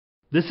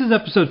This is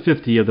episode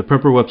 50 of the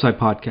Prepper Website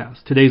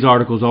Podcast. Today's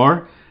articles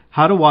are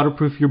How to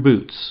Waterproof Your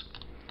Boots,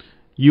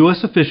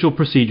 U.S. Official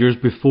Procedures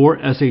Before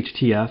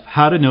SHTF,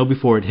 How to Know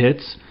Before It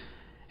Hits,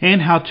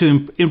 and How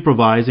to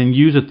Improvise and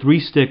Use a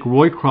 3-Stick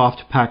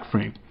Roycroft Pack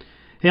Frame.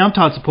 Hey, I'm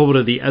Todd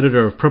Sepulveda, the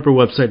editor of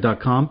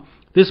PrepperWebsite.com.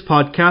 This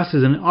podcast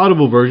is an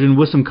audible version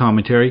with some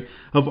commentary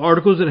of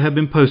articles that have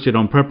been posted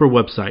on Prepper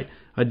Website,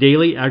 a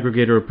daily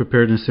aggregator of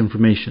preparedness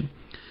information.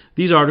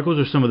 These articles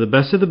are some of the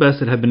best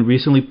that have been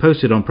recently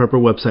posted on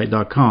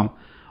PrepperWebsite.com.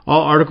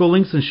 All article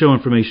links and show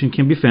information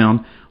can be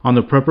found on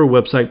the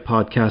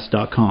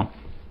PrepperWebsitePodcast.com.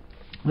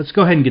 Let's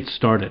go ahead and get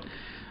started.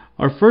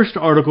 Our first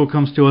article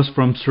comes to us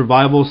from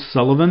Survival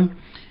Sullivan,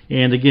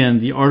 and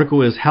again, the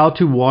article is How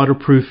to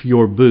Waterproof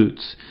Your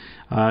Boots.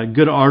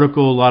 Good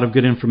article, a lot of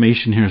good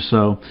information here,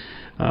 so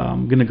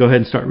I'm going to go ahead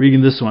and start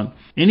reading this one.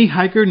 Any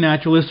hiker,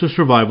 naturalist, or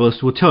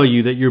survivalist will tell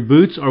you that your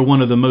boots are one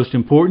of the most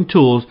important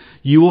tools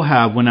you will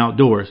have when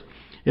outdoors.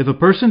 If a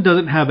person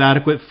doesn't have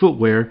adequate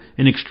footwear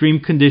in extreme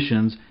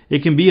conditions,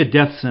 it can be a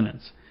death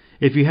sentence.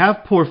 If you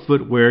have poor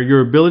footwear,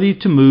 your ability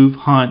to move,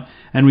 hunt,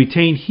 and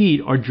retain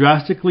heat are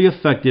drastically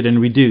affected and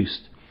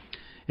reduced.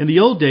 In the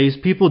old days,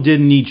 people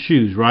didn't need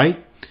shoes,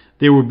 right?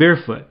 They were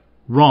barefoot.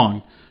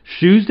 Wrong.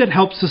 Shoes that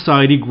help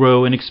society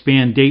grow and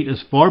expand date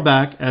as far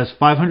back as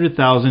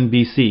 500,000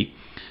 BC.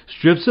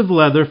 Strips of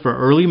leather for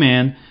early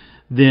man,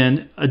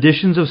 then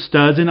additions of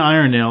studs and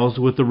iron nails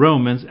with the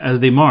Romans as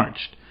they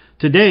marched.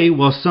 Today,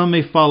 while some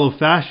may follow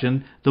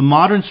fashion, the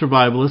modern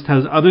survivalist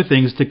has other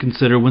things to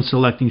consider when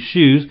selecting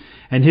shoes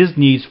and his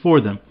needs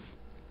for them.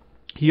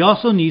 He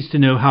also needs to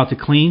know how to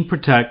clean,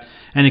 protect,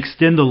 and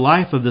extend the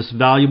life of this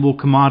valuable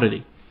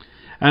commodity.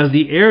 As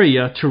the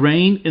area,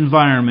 terrain,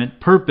 environment,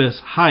 purpose,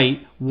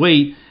 height,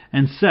 weight,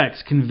 and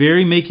sex can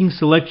vary, making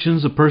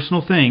selections a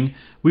personal thing,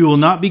 we will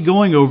not be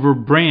going over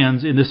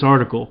brands in this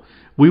article.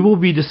 We will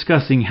be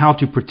discussing how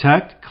to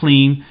protect,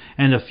 clean,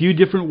 and a few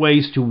different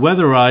ways to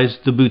weatherize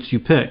the boots you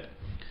pick.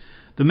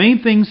 The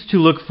main things to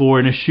look for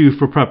in a shoe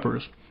for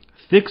preppers: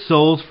 thick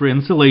soles for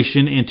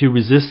insulation and to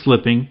resist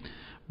slipping,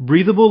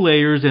 breathable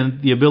layers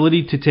and the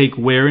ability to take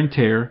wear and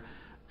tear,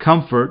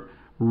 comfort,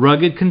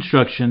 rugged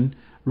construction,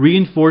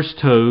 reinforced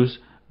toes,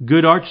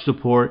 good arch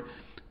support,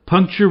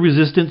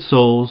 puncture-resistant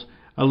soles,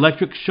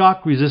 electric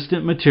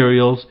shock-resistant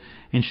materials,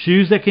 and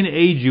shoes that can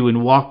aid you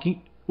in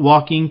walking,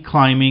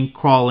 climbing,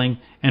 crawling,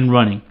 and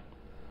running.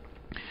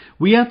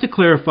 We have to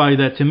clarify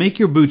that to make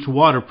your boots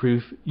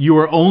waterproof, you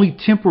are only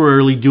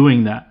temporarily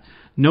doing that.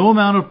 No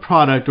amount of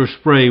product or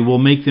spray will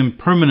make them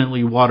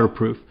permanently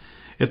waterproof.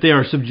 If they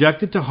are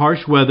subjected to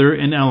harsh weather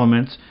and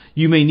elements,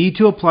 you may need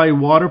to apply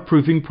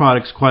waterproofing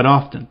products quite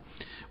often.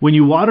 When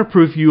you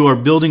waterproof, you are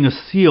building a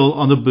seal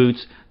on the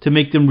boots to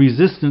make them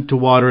resistant to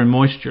water and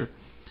moisture.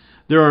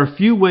 There are a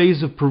few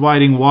ways of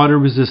providing water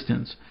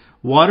resistance.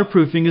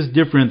 Waterproofing is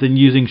different than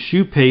using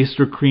shoe paste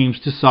or creams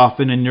to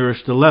soften and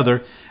nourish the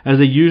leather, as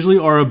they usually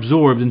are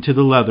absorbed into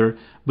the leather,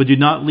 but do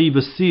not leave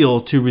a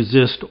seal to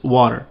resist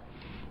water.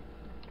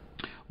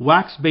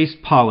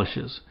 Wax-based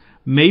polishes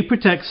may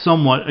protect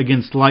somewhat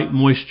against light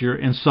moisture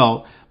and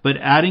salt, but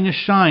adding a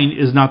shine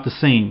is not the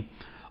same,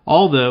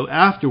 although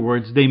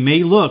afterwards they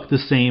may look the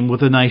same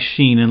with a nice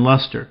sheen and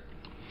luster.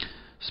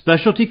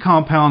 Specialty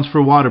compounds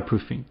for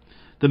waterproofing.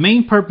 The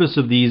main purpose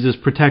of these is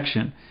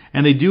protection,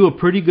 and they do a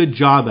pretty good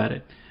job at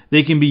it.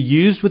 They can be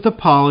used with a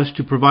polish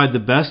to provide the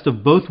best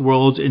of both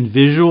worlds in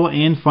visual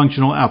and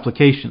functional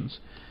applications.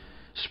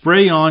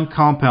 Spray-on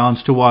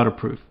compounds to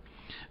waterproof.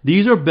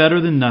 These are better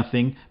than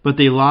nothing, but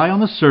they lie on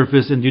the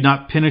surface and do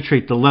not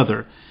penetrate the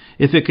leather.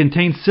 If it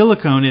contains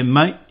silicone,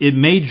 it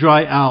may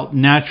dry out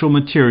natural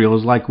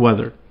materials like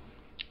leather.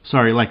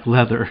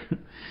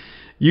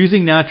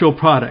 Using natural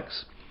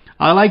products.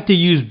 I like to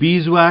use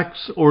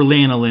beeswax or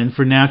lanolin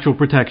for natural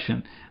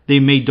protection. They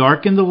may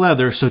darken the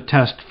leather, so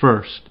test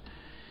first.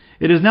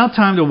 It is now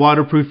time to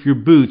waterproof your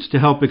boots to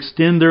help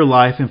extend their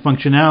life and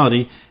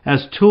functionality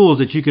as tools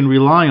that you can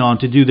rely on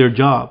to do their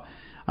job.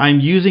 I am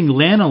using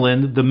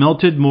lanolin, the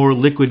melted more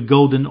liquid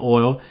golden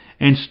oil,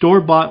 and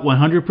store-bought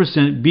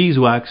 100%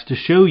 beeswax to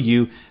show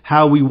you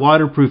how we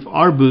waterproof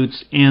our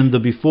boots and the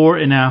before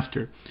and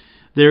after.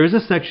 There is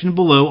a section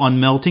below on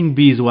melting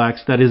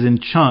beeswax that is in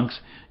chunks,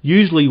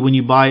 usually when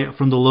you buy it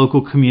from the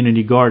local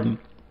community garden.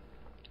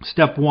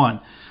 Step 1.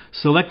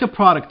 Select a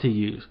product to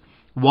use.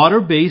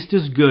 Water-based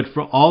is good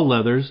for all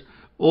leathers.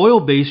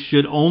 Oil-based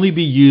should only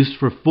be used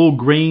for full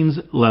grains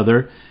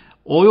leather.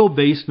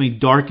 Oil-based may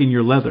darken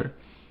your leather.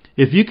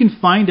 If you can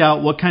find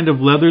out what kind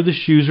of leather the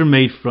shoes are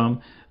made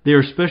from, there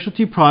are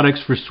specialty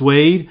products for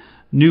suede,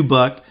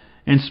 nubuck,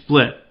 and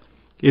split.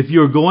 If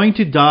you are going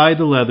to dye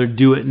the leather,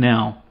 do it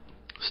now.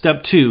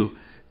 Step 2.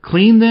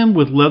 Clean them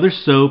with leather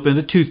soap and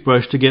a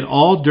toothbrush to get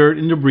all dirt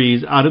and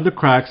debris out of the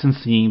cracks and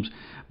seams,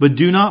 but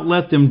do not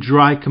let them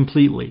dry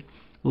completely.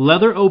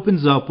 Leather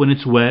opens up when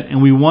it's wet,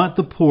 and we want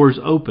the pores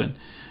open.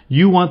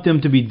 You want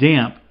them to be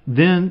damp.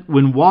 Then,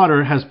 when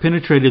water has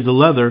penetrated the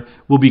leather,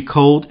 will be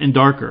cold and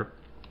darker.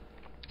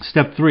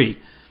 Step 3.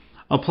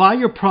 Apply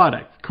your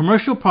product.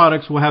 Commercial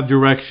products will have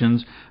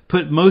directions.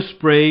 Put most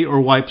spray or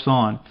wipes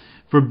on.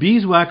 For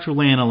beeswax or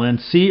lanolin,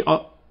 see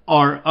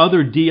our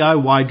other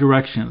DIY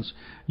directions.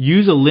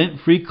 Use a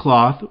lint-free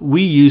cloth.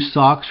 We use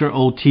socks or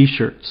old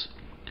t-shirts.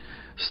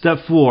 Step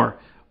 4.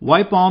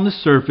 Wipe on the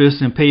surface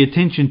and pay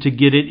attention to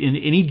get it in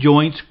any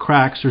joints,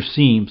 cracks, or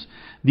seams.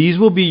 These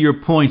will be your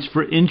points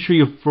for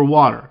entry for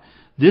water.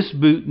 This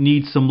boot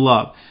needs some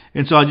love.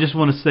 And so I just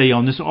want to say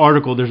on this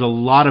article, there's a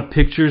lot of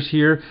pictures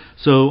here.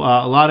 So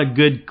a lot of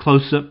good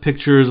close-up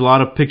pictures, a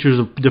lot of pictures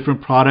of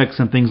different products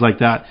and things like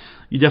that.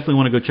 You definitely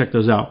want to go check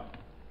those out.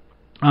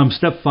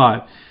 Step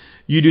 5.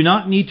 You do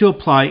not need to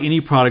apply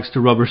any products to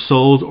rubber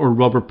soles or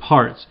rubber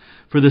parts.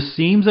 For the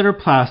seams that are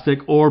plastic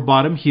or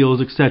bottom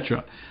heels,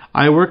 etc.,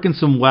 I work in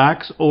some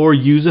wax or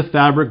use a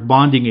fabric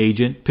bonding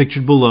agent,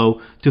 pictured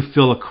below, to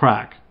fill a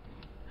crack.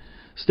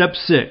 Step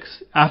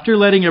 6. After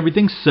letting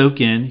everything soak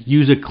in,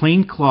 use a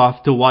clean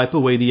cloth to wipe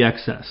away the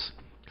excess.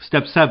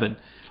 Step 7.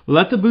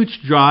 Let the boots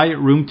dry at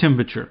room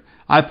temperature.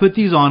 I put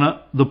these on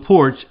the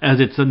porch as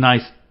it's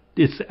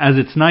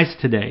nice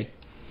today.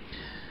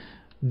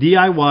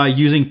 DIY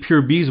using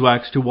pure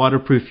beeswax to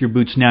waterproof your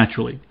boots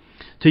naturally.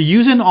 To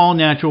use an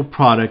all-natural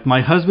product,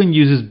 my husband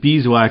uses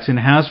beeswax and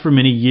has for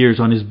many years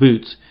on his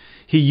boots.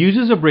 He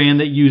uses a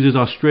brand that uses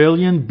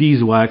Australian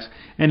beeswax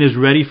and is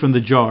ready from the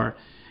jar.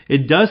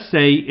 It does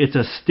say it's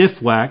a stiff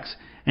wax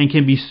and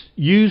can be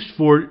used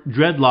for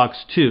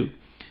dreadlocks too.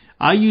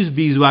 I use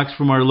beeswax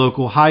from our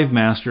local hive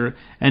master,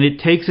 and it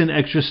takes an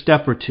extra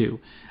step or two.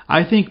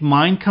 I think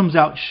mine comes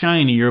out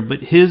shinier, but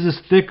his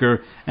is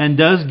thicker and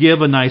does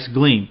give a nice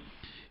gleam.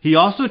 He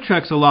also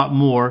treks a lot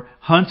more,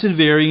 hunts in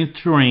varying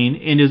terrain,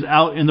 and is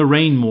out in the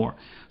rain more,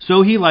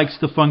 so he likes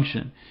the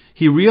function.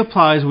 He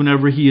reapplies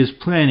whenever he is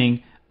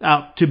planning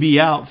to be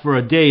out for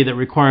a day that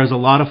requires a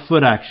lot of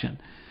foot action.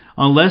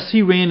 Unless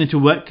he ran into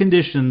wet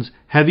conditions,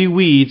 heavy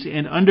weeds,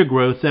 and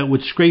undergrowth that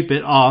would scrape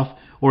it off,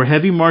 or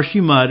heavy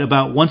marshy mud,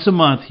 about once a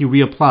month he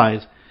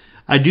reapplies.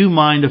 I do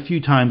mine a few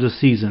times a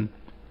season.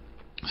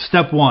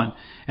 Step 1,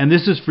 and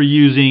this is for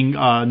using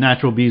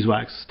natural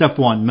beeswax. Step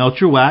 1, melt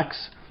your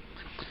wax.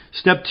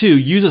 Step 2,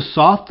 use a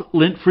soft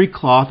lint-free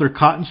cloth or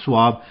cotton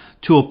swab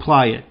to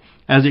apply it.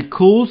 As it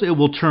cools, it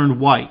will turn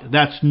white.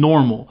 That's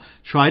normal.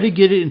 Try to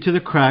get it into the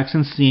cracks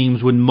and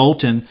seams when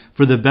molten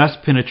for the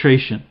best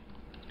penetration.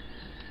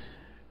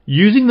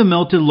 Using the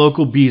melted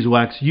local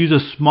beeswax, use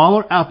a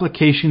smaller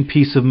application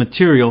piece of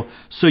material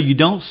so you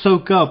don't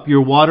soak up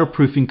your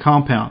waterproofing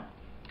compound.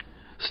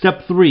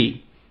 Step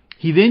 3.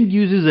 He then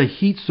uses a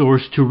heat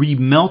source to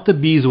remelt the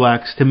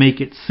beeswax to make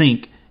it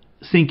sink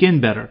in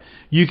better.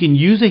 You can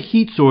use a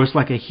heat source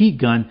like a heat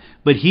gun,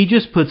 but he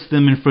just puts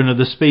them in front of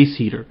the space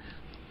heater.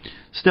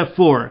 Step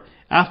 4.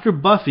 After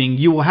buffing,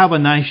 you will have a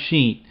nice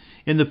sheen.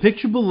 In the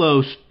picture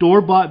below,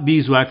 store-bought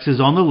beeswax is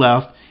on the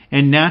left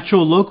and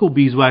natural local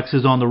beeswax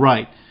is on the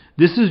right.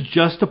 This is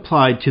just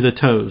applied to the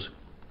toes.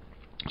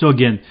 So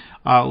again,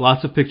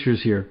 lots of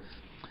pictures here.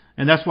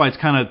 And that's why it's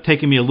kind of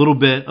taking me a little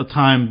bit of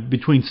time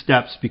between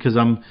steps, because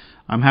I'm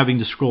having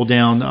to scroll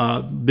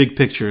down big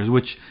pictures,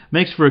 which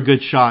makes for a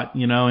good shot,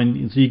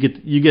 and so you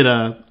get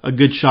a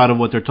good shot of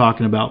what they're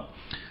talking about.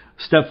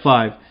 Step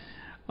 5.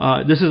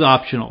 This is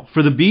optional.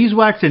 For the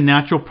beeswax and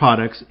natural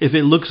products, if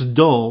it looks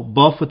dull,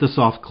 buff with a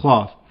soft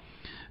cloth.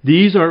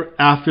 These are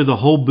after the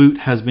whole boot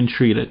has been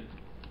treated.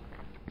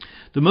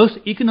 The most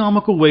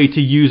economical way to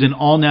use an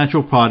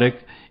all-natural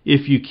product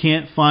if you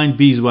can't find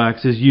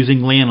beeswax is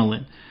using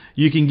lanolin.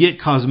 You can get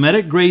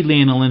cosmetic-grade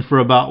lanolin for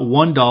about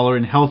 $1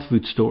 in health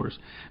food stores.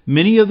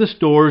 Many of the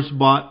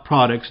stores-bought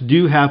products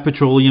do have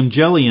petroleum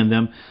jelly in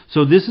them,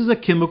 so this is a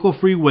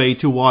chemical-free way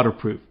to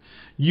waterproof.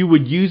 You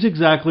would use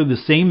exactly the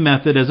same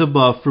method as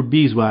above for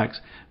beeswax.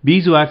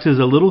 Beeswax is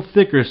a little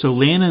thicker, so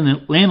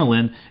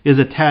lanolin is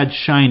a tad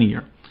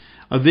shinier.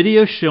 A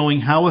video showing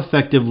how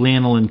effective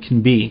lanolin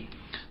can be.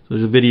 So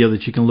there's a video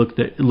that you can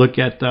look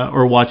at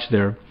or watch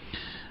there.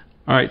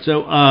 All right,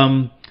 so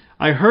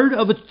I heard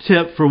of a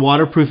tip for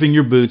waterproofing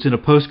your boots in a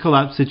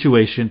post-collapse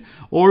situation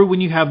or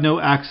when you have no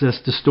access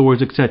to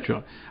stores,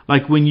 etc.,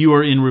 like when you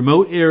are in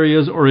remote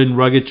areas or in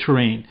rugged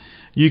terrain.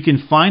 You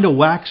can find a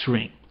wax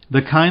ring,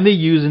 the kind they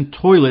use in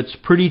toilets,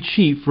 pretty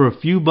cheap for a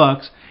few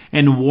bucks,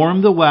 and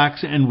warm the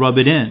wax and rub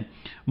it in,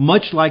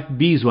 much like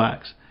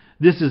beeswax.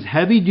 This is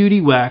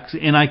heavy-duty wax,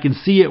 and I can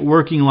see it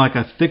working like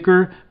a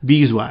thicker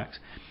beeswax.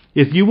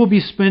 If you will be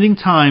spending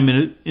time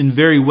in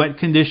very wet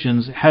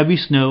conditions, heavy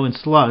snow and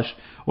slush,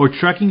 or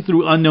trekking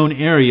through unknown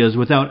areas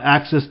without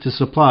access to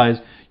supplies,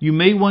 you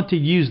may want to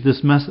use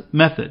this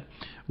method.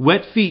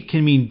 Wet feet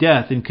can mean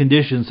death in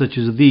conditions such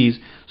as these,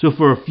 so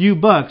for a few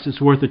bucks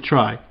it's worth a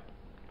try.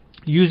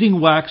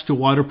 Using wax to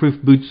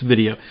waterproof boots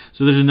video.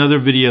 So there's another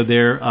video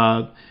there.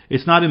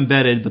 It's not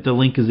embedded, but the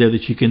link is there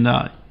that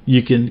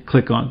you can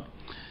click on.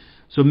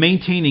 So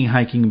maintaining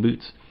hiking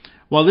boots.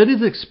 While it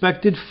is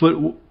expected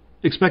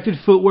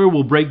footwear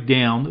will break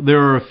down,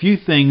 there are a few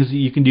things that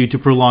you can do to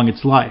prolong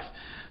its life.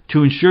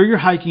 To ensure your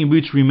hiking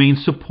boots remain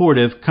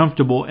supportive,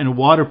 comfortable, and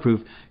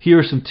waterproof, here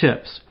are some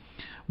tips.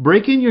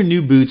 Break in your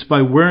new boots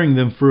by wearing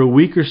them for a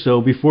week or so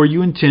before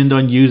you intend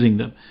on using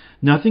them.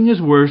 Nothing is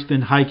worse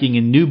than hiking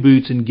in new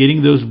boots and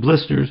getting those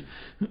blisters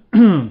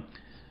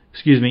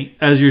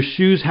as your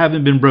shoes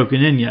haven't been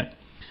broken in yet.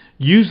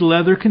 Use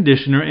leather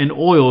conditioner and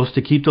oils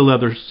to keep the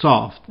leather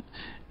soft.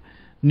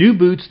 New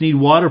boots need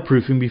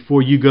waterproofing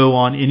before you go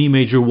on any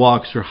major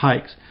walks or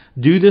hikes.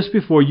 Do this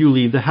before you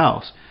leave the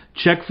house.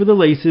 Check for the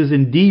laces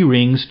and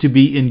D-rings to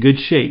be in good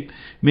shape.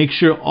 Make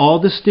sure all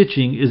the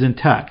stitching is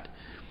intact.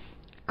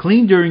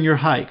 Clean during your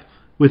hike,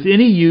 with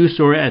any use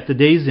or at the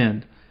day's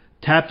end.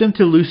 Tap them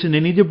to loosen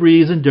any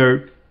debris and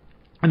dirt,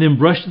 and then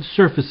brush the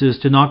surfaces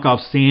to knock off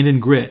sand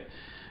and grit.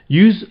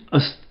 Use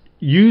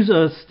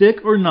a stick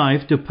or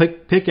knife to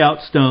pick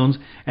out stones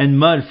and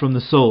mud from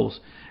the soles.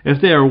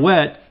 If they are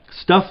wet,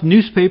 stuff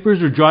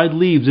newspapers or dried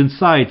leaves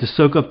inside to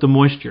soak up the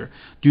moisture.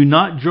 Do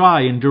not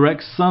dry in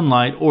direct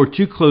sunlight or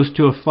too close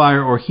to a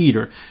fire or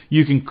heater.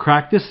 You can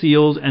crack the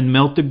seals and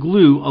melt the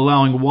glue,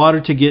 allowing water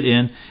to get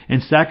in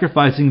and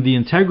sacrificing the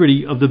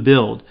integrity of the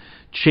build.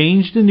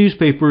 Change the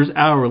newspapers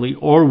hourly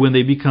or when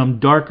they become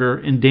darker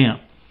and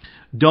damp.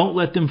 Don't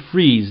let them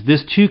freeze.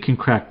 This too can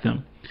crack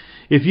them.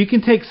 If you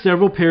can take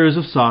several pairs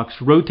of socks,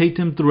 rotate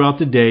them throughout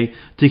the day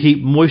to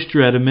keep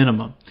moisture at a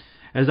minimum.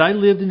 As I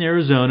lived in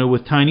Arizona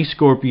with tiny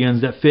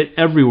scorpions that fit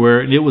everywhere,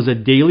 and it was a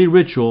daily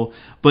ritual,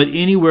 but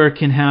anywhere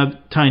can have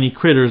tiny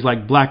critters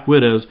like black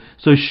widows,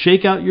 so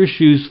shake out your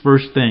shoes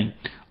first thing.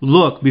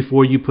 Look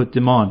before you put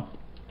them on.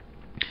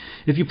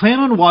 If you plan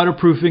on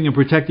waterproofing and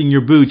protecting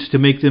your boots to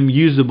make them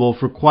usable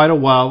for quite a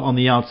while on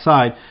the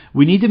outside,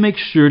 we need to make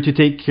sure to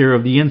take care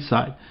of the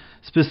inside,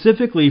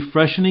 specifically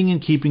freshening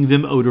and keeping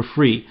them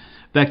odor-free.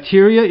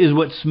 Bacteria is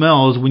what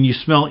smells when you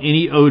smell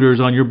any odors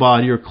on your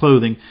body or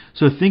clothing,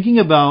 so thinking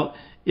about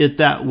it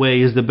that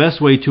way is the best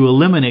way to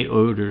eliminate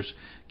odors.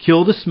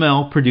 Kill the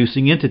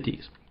smell-producing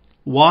entities.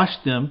 Wash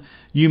them.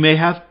 You may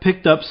have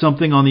picked up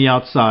something on the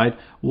outside.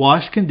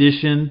 Wash,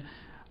 condition,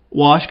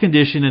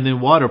 and then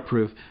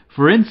waterproof.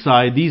 For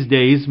inside, these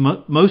days,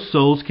 most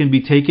soles can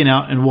be taken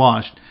out and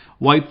washed.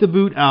 Wipe the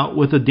boot out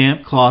with a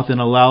damp cloth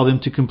and allow them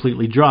to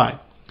completely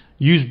dry.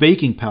 Use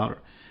baking powder.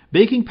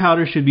 Baking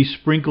powder should be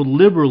sprinkled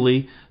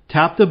liberally.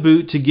 Tap the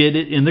boot to get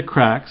it in the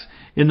cracks.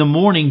 In the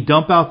morning,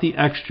 dump out the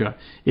extra.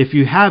 If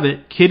you have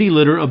it, kitty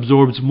litter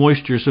absorbs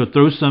moisture, so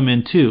throw some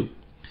in too.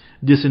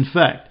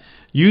 Disinfect.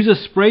 Use a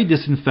spray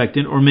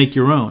disinfectant or make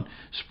your own.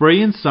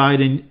 Spray inside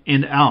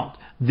and out.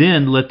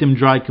 Then let them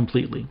dry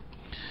completely.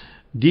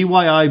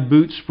 DIY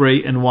boot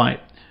spray and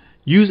wipe.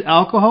 Use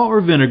alcohol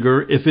or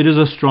vinegar if it is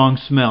a strong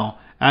smell.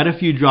 Add a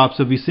few drops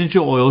of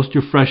essential oils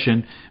to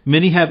freshen.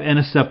 Many have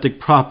antiseptic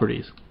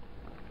properties.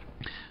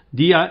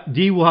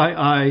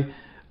 DIY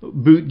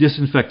boot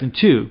disinfectant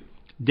 2.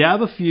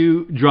 Dab a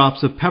few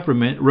drops of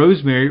peppermint,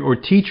 rosemary, or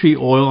tea tree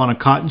oil on a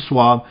cotton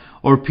swab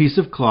or piece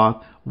of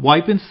cloth.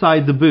 Wipe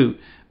inside the boot.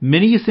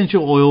 Many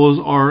essential oils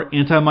are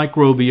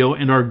antimicrobial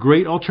and are a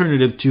great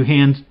alternative to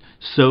hand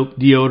soap,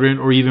 deodorant,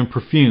 or even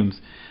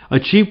perfumes. A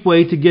cheap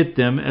way to get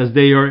them, as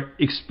they are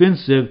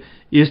expensive,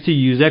 is to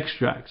use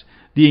extracts.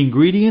 The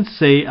ingredients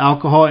say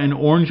alcohol and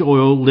orange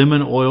oil,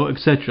 lemon oil,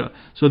 etc.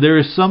 So there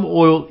is some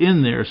oil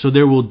in there, so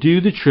they will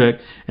do the trick,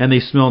 and they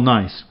smell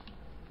nice.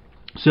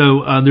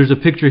 So there's a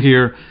picture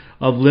here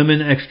of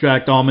lemon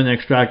extract, almond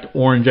extract,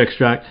 orange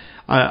extract.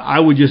 I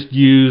would just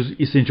use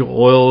essential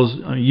oils.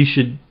 You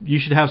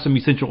should have some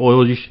essential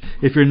oils.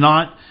 If you're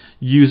not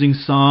using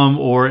some,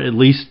 or at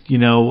least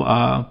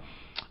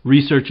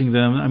researching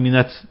them, I mean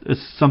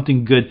it's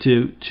something good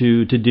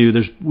to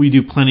do. We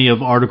do plenty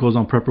of articles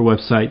on Prepper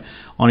website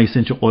on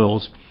essential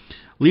oils.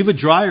 Leave a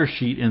dryer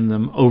sheet in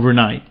them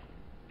overnight.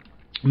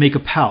 Make a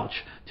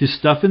pouch to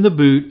stuff in the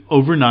boot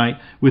overnight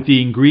with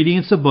the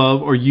ingredients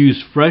above, or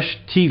use fresh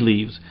tea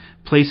leaves.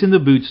 Place in the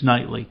boots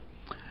nightly.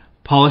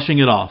 Polishing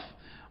it off.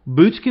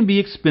 Boots can be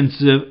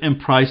expensive and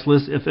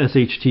priceless if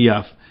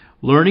SHTF.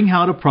 Learning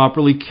how to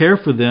properly care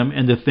for them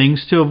and the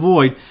things to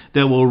avoid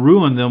that will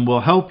ruin them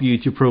will help you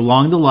to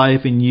prolong the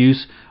life and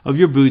use of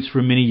your boots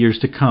for many years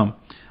to come.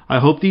 I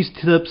hope these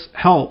tips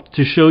help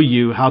to show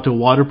you how to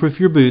waterproof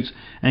your boots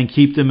and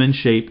keep them in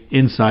shape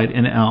inside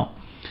and out.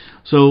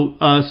 So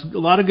a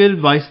lot of good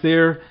advice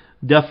there.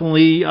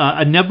 Definitely,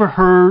 I never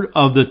heard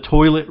of the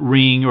toilet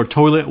ring or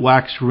toilet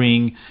wax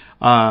ring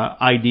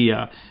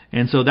idea.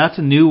 And so that's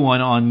a new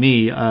one on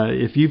me.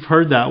 If you've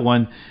heard that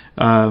one,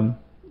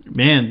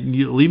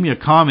 leave me a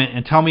comment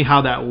and tell me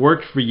how that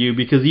worked for you,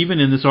 because even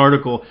in this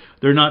article,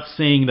 they're not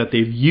saying that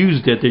they've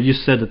used it. They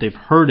just said that they've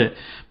heard it.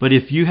 But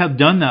if you have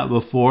done that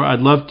before,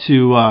 I'd love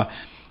to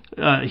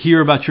hear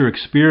about your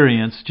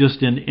experience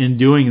just in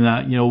doing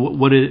that.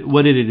 What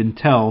did it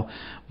entail?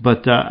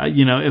 But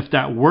if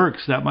that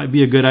works, that might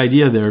be a good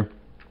idea there.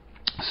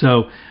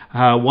 So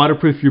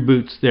waterproof your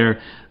boots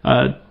there.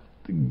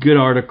 Good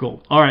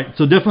article. All right,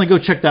 so definitely go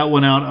check that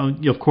one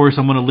out. Of course,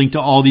 I'm going to link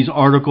to all these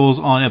articles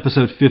on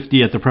episode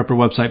 50 at the Prepper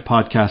website,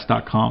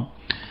 podcast.com.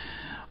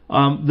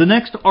 The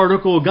next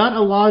article got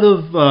a lot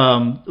of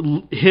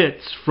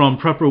hits from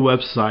Prepper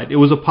website. It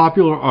was a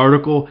popular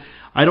article.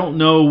 I don't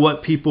know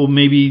what people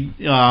maybe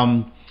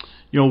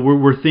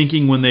were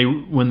thinking when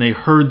they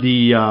heard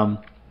the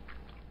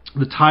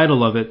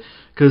title of it,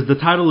 because the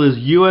title is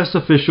U.S.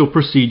 Official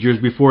Procedures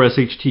Before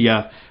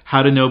SHTF,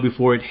 How to Know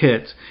Before It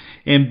Hits.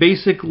 And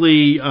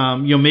basically,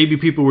 maybe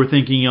people were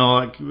thinking,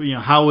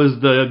 how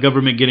is the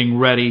government getting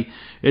ready?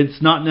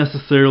 It's not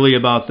necessarily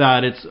about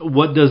that. It's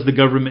what does the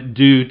government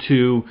do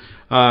to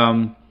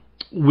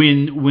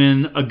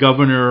when a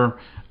governor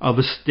of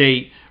a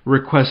state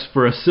requests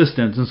for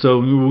assistance. And so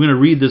we're going to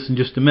read this in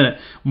just a minute.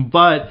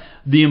 But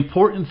the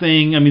important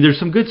thing, there's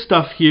some good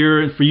stuff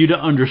here for you to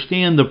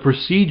understand the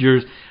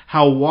procedures,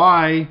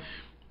 why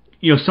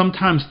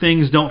sometimes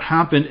things don't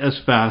happen as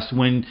fast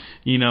when,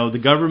 the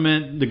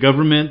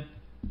government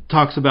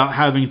talks about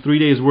having 3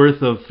 days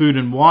worth of food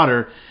and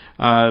water.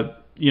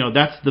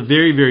 That's the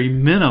very, very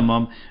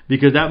minimum,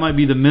 because that might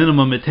be the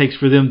minimum it takes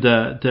for them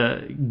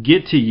to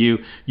get to you.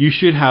 You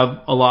should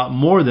have a lot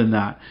more than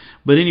that.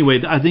 But anyway,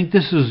 I think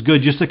this is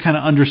good just to kind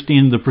of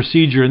understand the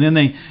procedure. And then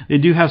they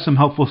do have some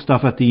helpful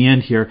stuff at the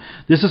end here.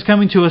 This is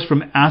coming to us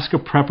from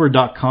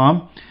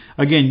askaprepper.com.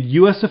 Again,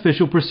 U.S.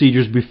 official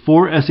procedures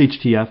before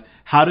SHTF,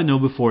 how to know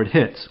before it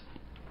hits.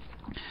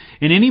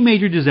 In any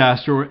major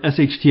disaster or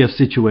SHTF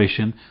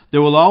situation,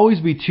 there will always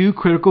be two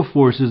critical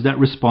forces that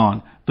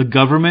respond, the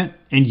government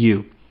and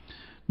you.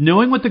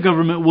 Knowing what the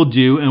government will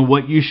do and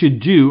what you should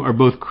do are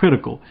both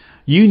critical.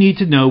 You need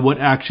to know what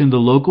action the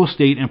local,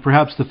 state, and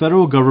perhaps the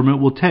federal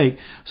government will take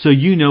so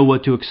you know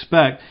what to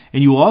expect,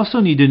 and you also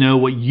need to know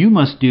what you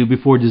must do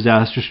before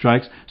disaster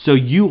strikes so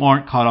you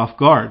aren't caught off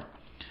guard.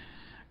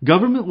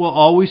 Government will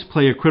always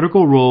play a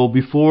critical role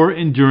before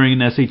and during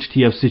an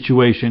SHTF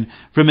situation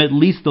from at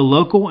least the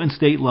local and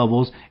state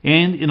levels,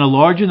 and in a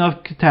large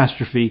enough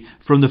catastrophe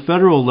from the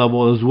federal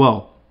level as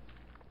well.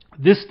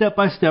 This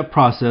step-by-step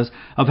process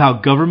of how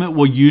government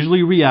will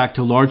usually react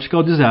to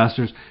large-scale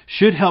disasters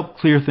should help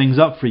clear things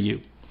up for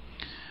you.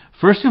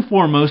 First and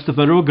foremost, the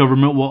federal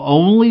government will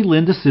only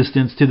lend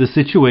assistance to the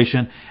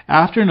situation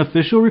after an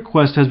official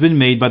request has been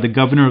made by the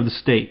governor of the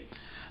state.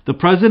 The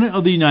President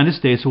of the United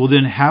States will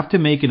then have to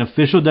make an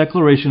official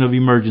declaration of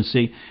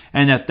emergency,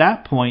 and at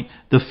that point,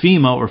 the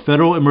FEMA, or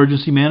Federal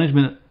Emergency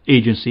Management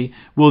Agency,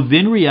 will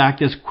then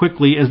react as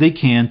quickly as they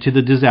can to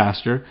the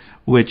disaster,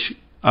 which,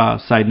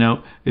 side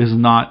note, is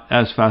not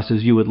as fast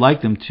as you would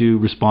like them to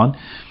respond.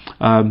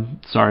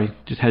 Sorry,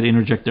 just had to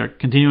interject there.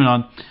 Continuing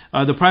on,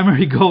 the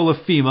primary goal of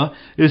FEMA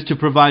is to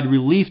provide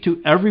relief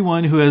to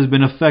everyone who has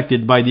been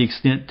affected by the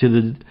extent to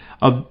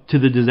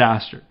the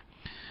disaster.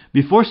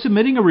 Before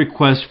submitting a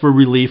request for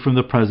relief from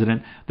the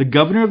President, the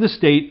governor of the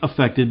state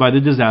affected by the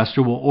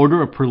disaster will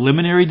order a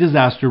preliminary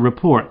disaster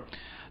report.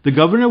 The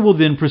governor will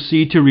then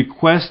proceed to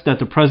request that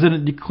the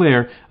President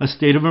declare a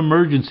state of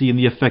emergency in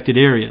the affected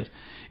areas.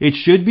 It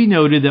should be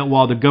noted that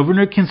while the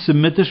governor can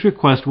submit this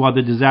request while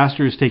the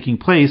disaster is taking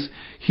place,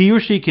 he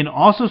or she can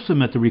also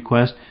submit the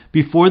request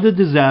before the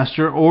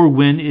disaster or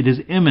when it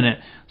is imminent,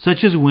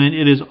 such as when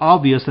it is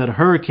obvious that a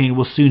hurricane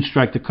will soon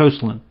strike the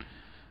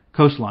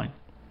coastline.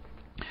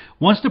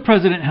 Once the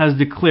President has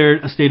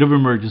declared a state of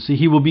emergency,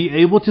 he will be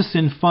able to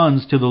send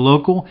funds to the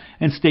local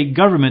and state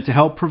government to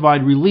help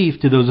provide relief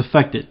to those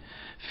affected.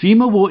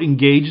 FEMA will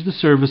engage the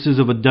services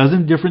of a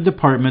dozen different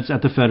departments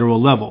at the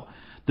federal level.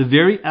 The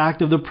very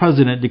act of the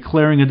President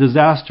declaring a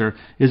disaster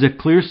is a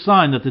clear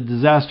sign that the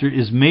disaster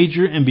is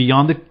major and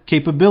beyond the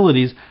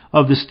capabilities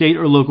of the state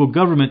or local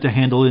government to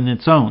handle in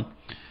its own.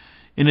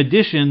 In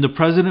addition, the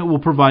President will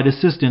provide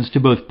assistance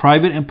to both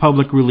private and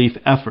public relief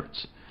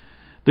efforts.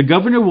 The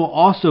governor will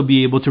also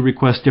be able to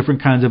request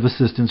different kinds of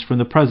assistance from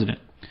the President.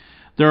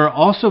 There are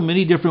also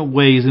many different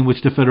ways in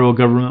which the federal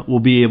government will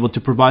be able to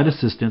provide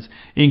assistance,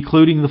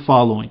 including the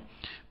following: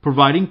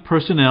 providing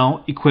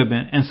personnel,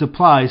 equipment, and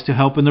supplies to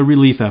help in the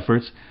relief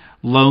efforts,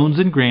 loans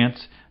and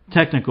grants,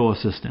 technical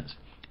assistance.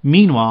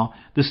 Meanwhile,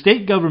 the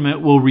state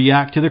government will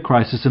react to the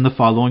crisis in the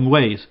following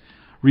ways: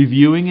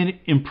 reviewing and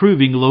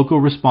improving local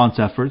response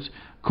efforts,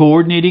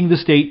 coordinating the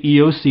state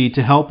EOC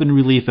to help in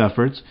relief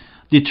efforts,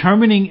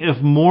 determining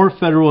if more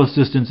federal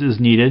assistance is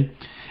needed,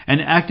 and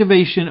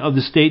activation of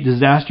the state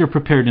disaster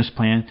preparedness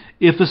plan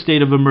if a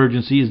state of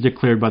emergency is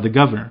declared by the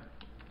governor.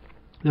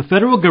 The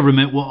federal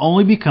government will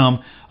only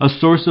become a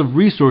source of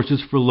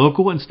resources for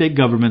local and state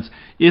governments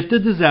if the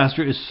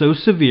disaster is so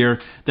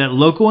severe that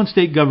local and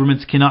state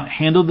governments cannot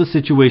handle the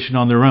situation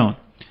on their own.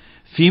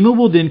 FEMA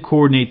will then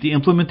coordinate the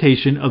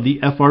implementation of the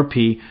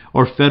FRP,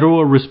 or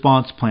Federal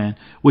Response Plan,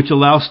 which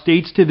allows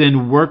states to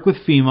then work with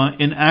FEMA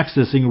in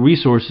accessing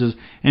resources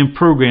and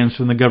programs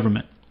from the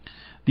government.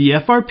 The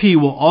FRP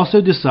will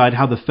also decide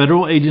how the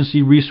federal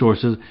agency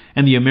resources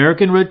and the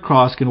American Red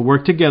Cross can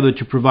work together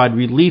to provide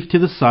relief to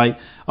the site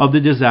of the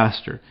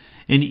disaster.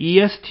 An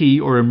EST,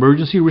 or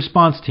Emergency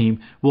Response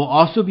Team, will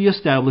also be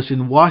established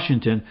in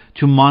Washington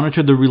to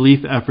monitor the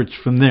relief efforts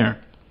from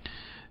there.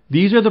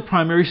 These are the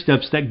primary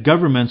steps that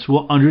governments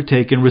will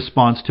undertake in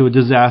response to a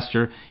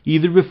disaster,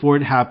 either before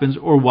it happens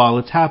or while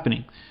it's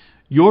happening.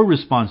 Your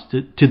response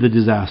to the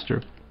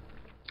disaster.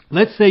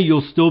 Let's say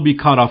you'll still be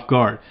caught off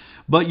guard,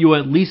 but you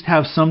at least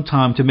have some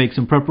time to make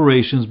some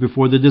preparations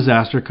before the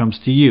disaster comes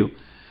to you.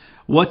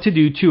 What to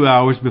do 2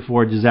 hours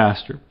before a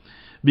disaster.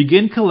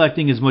 Begin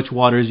collecting as much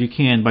water as you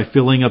can by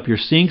filling up your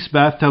sinks,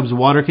 bathtubs,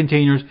 water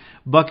containers,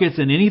 buckets,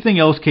 and anything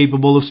else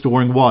capable of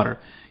storing water.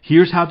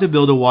 Here's how to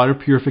build a water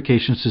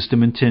purification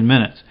system in 10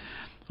 minutes.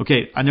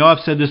 Okay, I know I've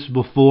said this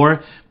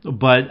before,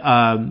 but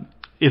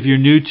if you're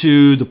new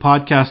to the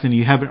podcast and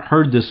you haven't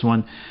heard this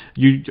one,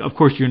 of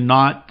course you're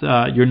not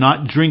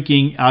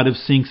drinking out of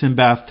sinks and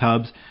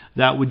bathtubs.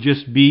 That would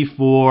just be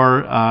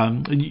for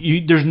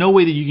there's no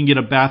way that you can get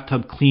a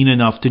bathtub clean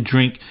enough to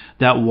drink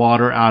that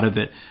water out of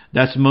it.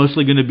 That's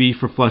mostly going to be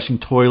for flushing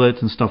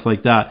toilets and stuff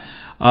like that.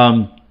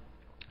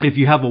 If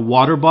you have a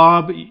water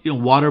bob,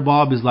 water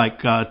bob is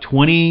like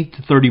 $20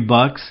 to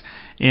 $30,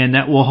 and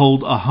that will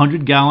hold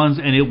 100 gallons,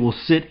 and it will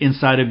sit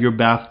inside of your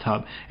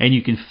bathtub. And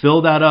you can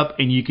fill that up,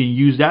 and you can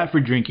use that for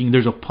drinking.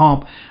 There's a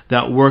pump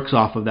that works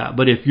off of that.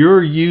 But if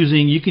you're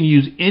using, you can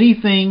use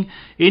anything,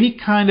 any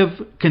kind of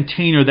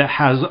container that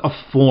has a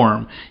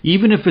form,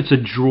 even if it's a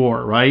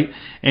drawer, right?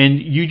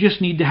 And you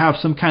just need to have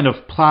some kind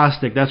of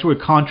plastic. That's where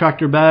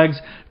contractor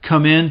bags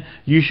come in.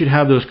 You should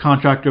have those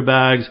contractor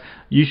bags.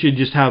 You should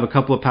just have a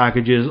couple of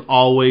packages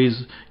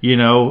always,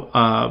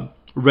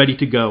 ready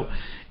to go.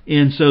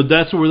 And so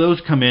that's where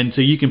those come in. So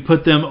you can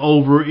put them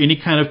over any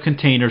kind of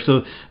container.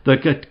 So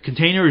the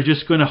container is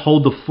just going to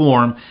hold the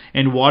form,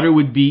 and water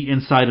would be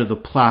inside of the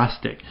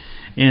plastic.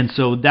 And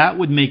so that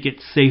would make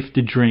it safe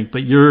to drink.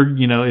 But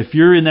if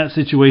you're in that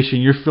situation,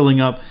 you're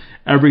filling up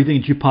everything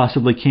that you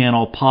possibly can,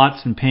 all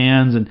pots and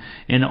pans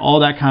and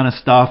all that kind of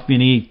stuff. You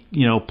need,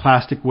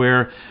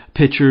 plasticware,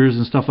 pitchers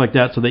and stuff like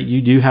that, so that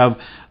you do have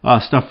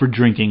stuff for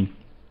drinking.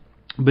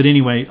 But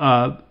anyway,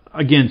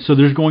 again, so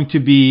there's going to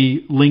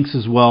be links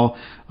as well,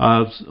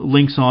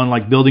 links on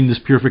like building this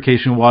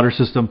purification water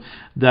system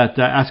that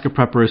Ask a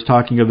Prepper is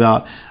talking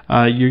about.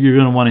 You're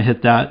going to want to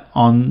hit that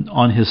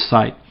on his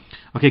site.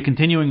 Okay,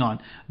 continuing on.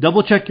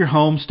 Double check your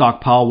home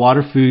stockpile,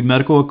 water, food,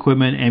 medical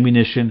equipment,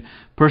 ammunition,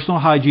 personal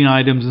hygiene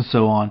items, and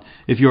so on.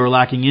 If you are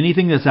lacking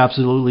anything that's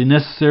absolutely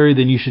necessary,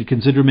 then you should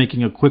consider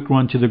making a quick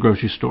run to the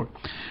grocery store.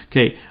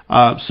 Okay,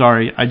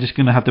 sorry, I'm just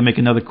going to have to make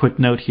another quick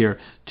note here.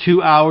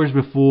 2 hours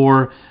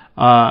before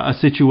a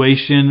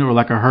situation or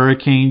like a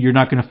hurricane, you're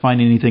not going to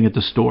find anything at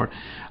the store.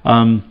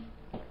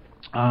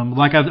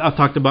 Like I've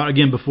talked about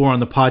again before on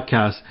the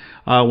podcast,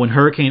 when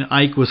Hurricane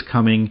Ike was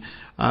coming,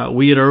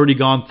 we had already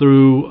gone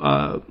through.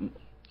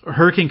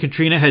 Hurricane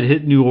Katrina had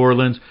hit New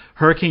Orleans.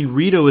 Hurricane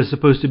Rita was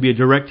supposed to be a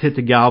direct hit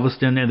to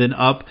Galveston and then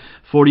up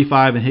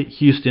 45 and hit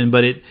Houston,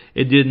 but it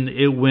didn't.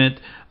 It went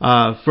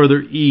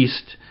further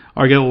east.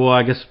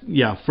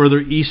 Further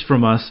east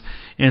from us,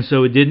 and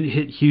so it didn't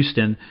hit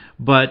Houston.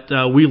 But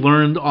we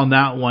learned on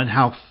that one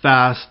how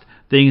fast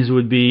things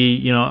would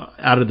be,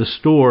 out of the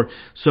store.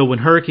 So when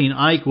Hurricane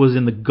Ike was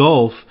in the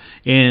Gulf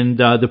and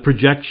the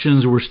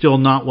projections were still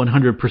not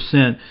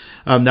 100%,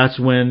 that's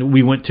when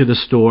we went to the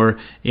store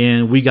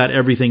and we got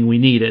everything we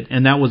needed.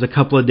 And that was a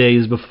couple of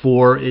days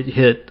before it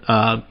hit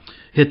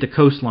the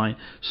coastline.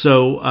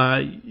 So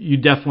you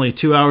definitely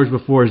 2 hours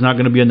before is not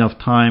going to be enough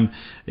time.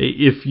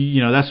 If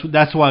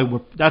that's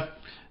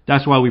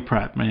why we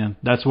prep, man.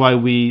 That's why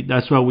we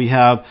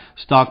have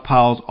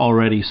stockpiles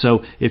already.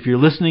 So if you're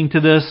listening to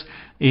this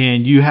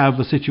and you have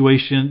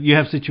situations,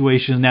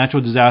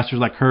 natural disasters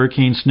like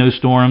hurricanes,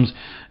 snowstorms,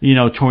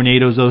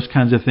 tornadoes, those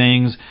kinds of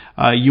things,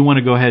 you want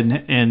to go ahead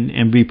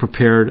and be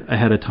prepared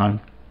ahead of time.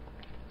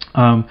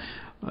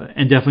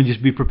 And definitely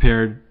just be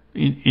prepared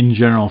in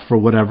general for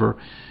whatever.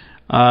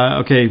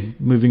 Okay,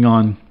 moving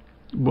on.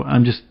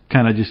 I'm just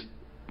kind of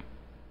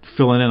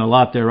filling in a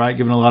lot there, right?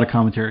 Giving a lot of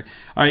commentary.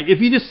 All right, if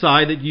you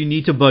decide that you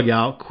need to bug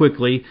out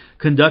quickly,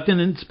 conduct an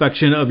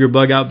inspection of your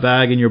bug out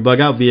bag and your bug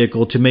out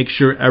vehicle to make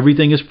sure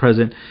everything is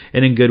present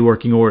and in good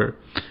working order.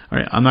 All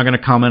right, I'm not going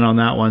to comment on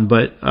that one,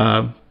 but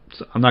I'm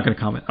not going to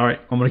comment. All right,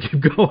 I'm going to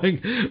keep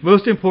going.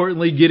 Most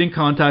importantly, get in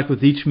contact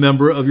with each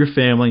member of your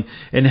family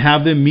and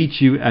have them meet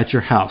you at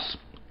your house.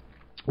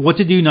 What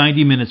to do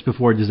 90 minutes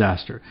before a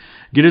disaster.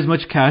 Get as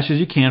much cash as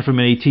you can from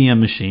an ATM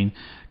machine.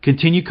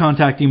 Continue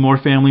contacting more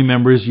family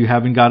members you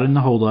haven't gotten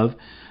a hold of.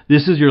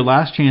 This is your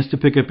last chance to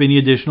pick up any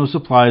additional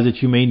supplies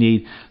that you may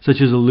need,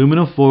 such as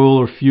aluminum foil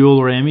or fuel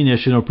or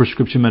ammunition or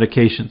prescription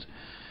medications.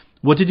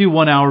 What to do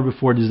 1 hour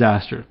before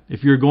disaster.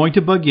 If you're going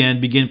to bug in,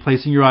 begin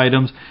placing your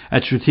items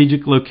at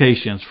strategic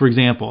locations. For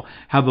example,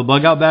 have a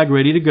bug out bag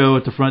ready to go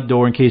at the front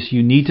door in case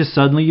you need to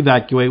suddenly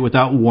evacuate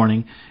without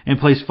warning, and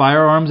place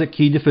firearms at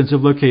key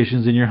defensive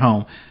locations in your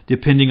home,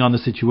 depending on the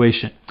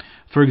situation.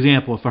 For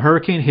example, if a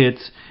hurricane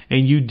hits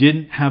and you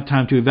didn't have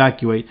time to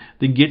evacuate,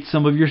 then get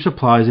some of your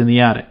supplies in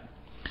the attic.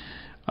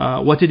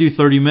 What to do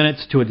 30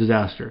 minutes to a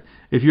disaster.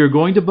 If you're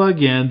going to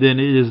bug in, then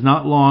it is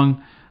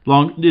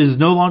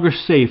no longer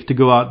safe to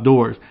go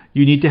outdoors.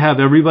 You need to have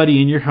everybody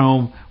in your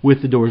home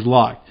with the doors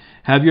locked.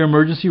 Have your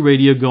emergency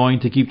radio going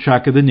to keep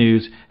track of the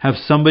news. Have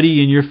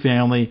somebody in your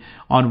family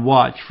on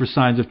watch for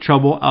signs of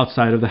trouble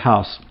outside of the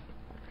house.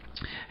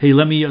 Hey,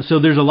 so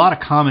there's a lot of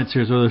comments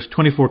here. So there's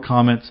 24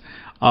 comments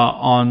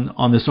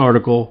on this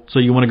article, so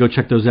you want to go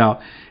check those out.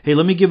 Hey,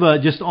 let me give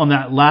just on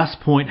that last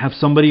point, have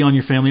somebody on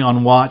your family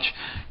on watch.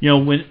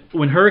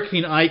 When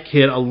Hurricane Ike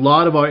hit, a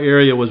lot of our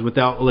area was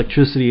without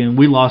electricity, and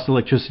we lost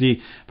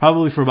electricity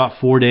probably for about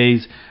 4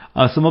 days.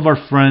 some of our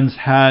friends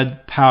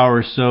had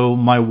power, so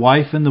my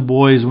wife and the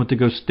boys went to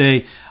go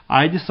stay.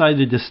 I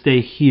decided to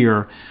stay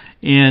here,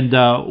 and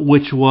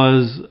which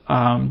was,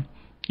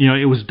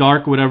 it was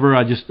dark, whatever.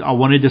 I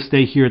wanted to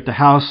stay here at the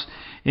house,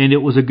 and it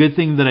was a good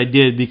thing that I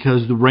did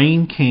because the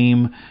rain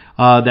came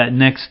that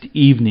next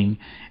evening,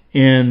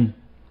 and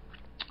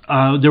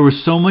there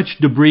was so much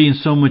debris and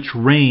so much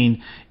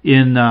rain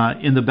in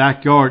the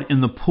backyard,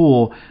 in the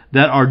pool,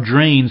 that our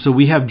drains, so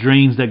we have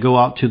drains that go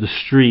out to the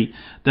street,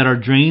 that our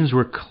drains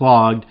were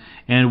clogged,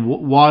 and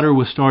water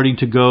was starting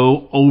to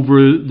go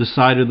over the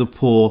side of the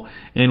pool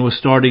and was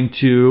starting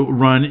to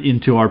run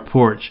into our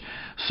porch.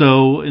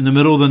 So in the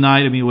middle of the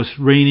night, it was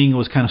raining, it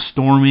was kind of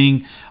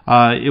storming,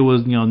 it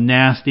was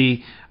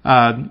nasty.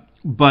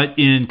 But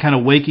in kind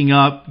of waking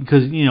up,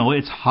 because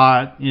it's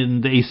hot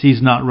and the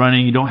AC's not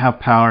running, you don't have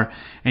power,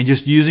 and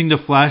just using the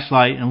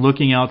flashlight and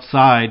looking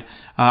outside,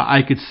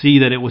 I could see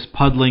that it was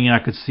puddling, and I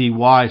could see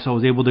why. So I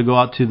was able to go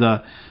out to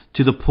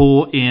the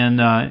pool and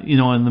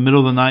in the middle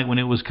of the night when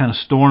it was kind of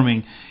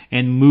storming,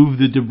 and move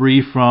the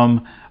debris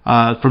from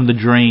the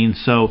drain.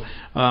 So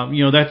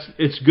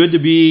it's good to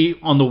be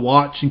on the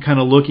watch and kind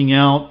of looking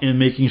out and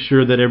making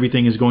sure that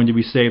everything is going to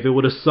be safe. It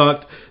would have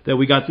sucked that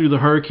we got through the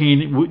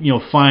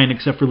hurricane fine,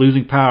 except for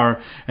losing power,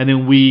 and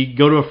then we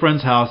go to a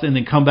friend's house and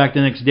then come back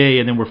the next day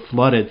and then we're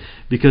flooded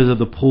because of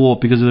the pool,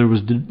 because there was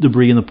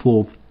debris in the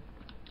pool.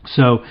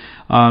 So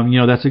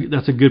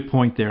that's a good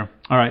point there.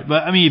 All right,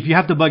 but if you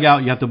have to bug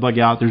out, you have to bug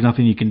out. There's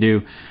nothing you can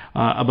do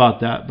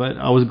about that. But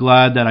I was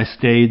glad that I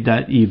stayed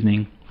that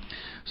evening.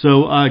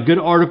 So good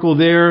article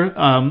there.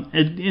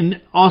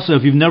 And also,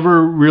 if you've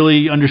never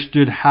really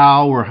understood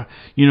how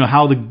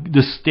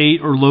the state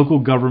or local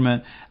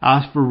government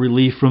asks for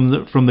relief from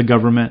the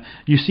government,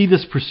 you see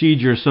this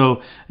procedure.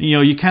 So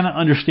you kind of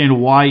understand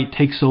why it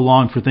takes so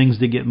long for things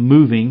to get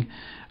moving.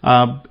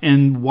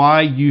 And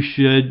why you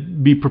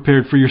should be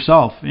prepared for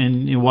yourself,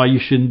 and why you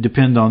shouldn't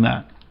depend on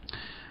that.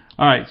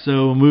 All right,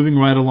 so moving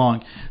right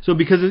along. So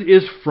because it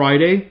is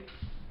Friday,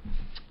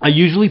 I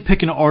usually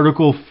pick an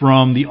article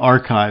from the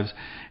archives,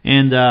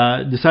 and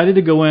decided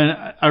to go in.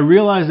 I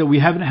realized that we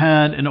haven't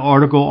had an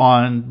article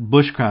on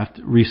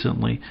Bushcraft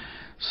recently.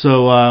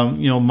 So,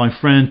 my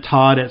friend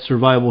Todd at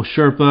Survival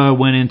Sherpa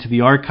went into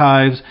the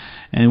archives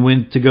and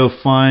went to go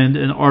find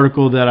an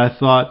article that I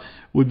thought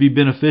would be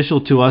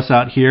beneficial to us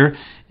out here,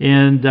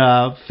 and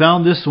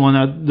found this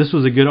one. This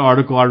was a good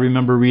article. I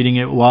remember reading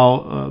it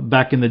while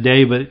back in the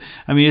day, but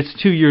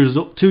it's 2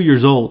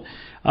 years old.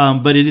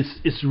 But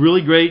it's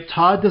really great.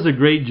 Todd does a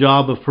great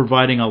job of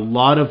providing a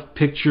lot of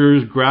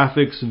pictures,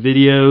 graphics,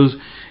 videos,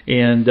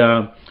 and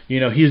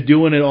he's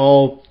doing it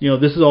all.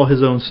 This is all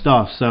his own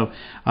stuff. So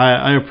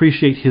I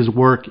appreciate his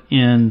work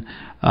in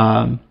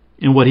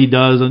what he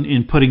does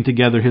in putting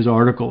together his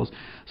articles.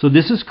 So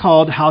this is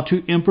called How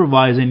to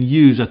Improvise and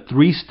Use a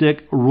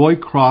 3-Stick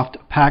Roycroft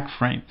Pack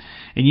Frame.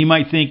 And you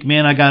might think,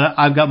 man,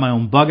 I've got my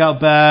own bug out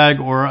bag,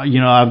 or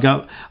I've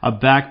got a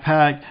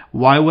backpack.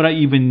 Why would I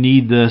even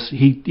need this?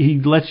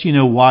 He lets you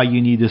know why you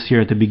need this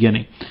here at the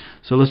beginning.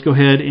 So let's go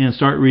ahead and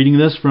start reading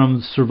this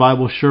from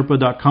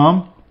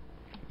survivalsherpa.com.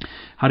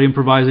 How to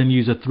improvise and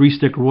use a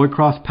 3-stick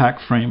Roycroft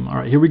pack frame. All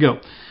right, here we go.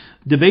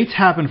 Debates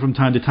happen from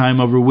time to time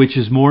over which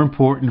is more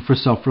important for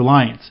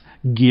self-reliance,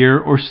 gear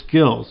or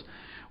skills.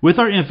 With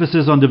our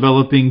emphasis on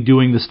developing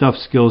doing the stuff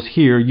skills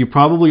here, you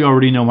probably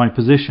already know my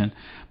position.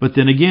 But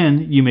then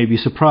again, you may be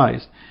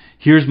surprised.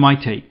 Here's my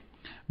take.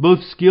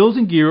 Both skills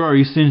and gear are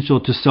essential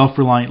to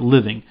self-reliant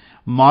living.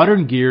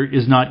 Modern gear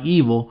is not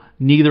evil,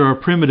 neither are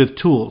primitive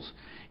tools.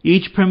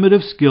 Each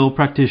primitive skill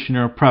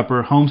practitioner,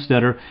 prepper,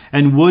 homesteader,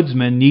 and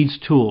woodsman needs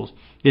tools.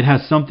 It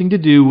has something to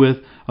do with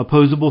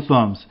opposable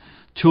thumbs.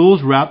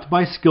 Tools wrapped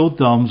by skilled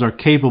thumbs are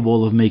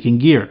capable of making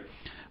gear.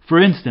 For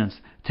instance,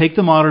 take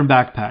the modern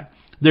backpack.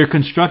 They're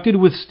constructed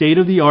with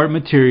state-of-the-art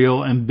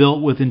material and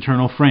built with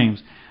internal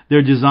frames.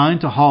 They're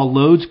designed to haul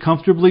loads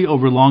comfortably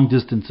over long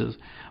distances.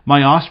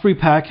 My Osprey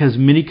pack has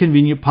many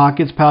convenient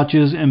pockets,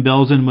 pouches, and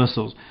bells and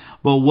whistles.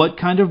 But what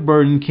kind of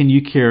burden can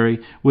you carry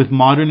with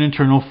modern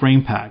internal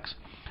frame packs?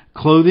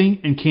 Clothing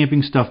and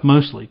camping stuff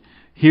mostly.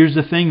 Here's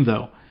the thing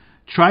though.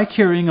 Try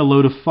carrying a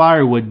load of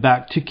firewood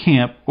back to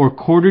camp or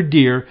quarter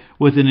deer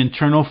with an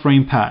internal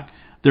frame pack.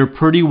 They're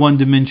pretty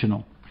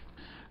one-dimensional.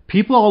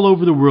 People all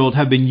over the world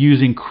have been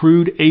using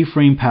crude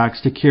A-frame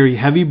packs to carry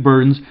heavy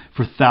burdens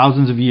for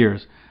thousands of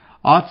years.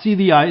 Otzi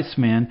the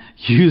Iceman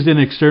used an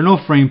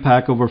external frame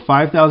pack over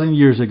 5,000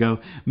 years ago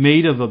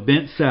made of a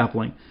bent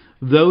sapling.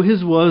 Though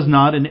his was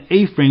not an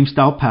A-frame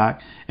style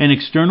pack, an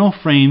external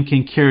frame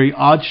can carry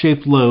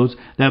odd-shaped loads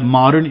that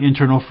modern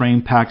internal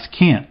frame packs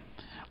can't.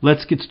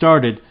 Let's get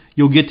started.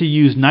 You'll get to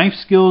use knife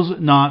skills,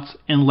 knots,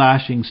 and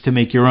lashings to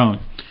make your own.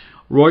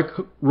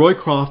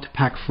 Roycroft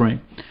pack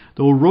frame.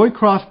 The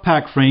Roycroft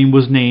pack frame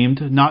was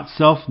named, not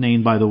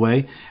self-named by the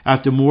way,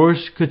 after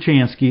Morris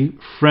Kochanski,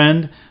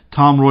 friend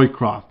Tom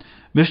Roycroft.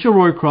 Mr.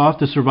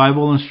 Roycroft, a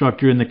survival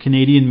instructor in the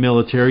Canadian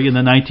military in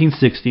the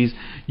 1960s,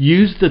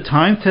 used the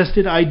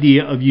time-tested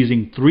idea of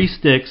using 3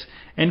 sticks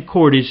and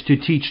cordage to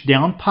teach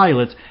downed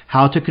pilots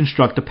how to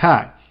construct a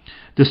pack.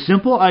 The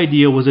simple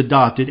idea was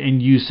adopted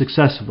and used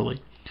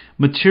successfully.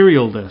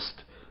 Material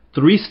list: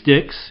 3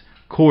 sticks,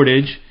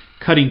 cordage,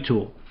 cutting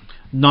tool.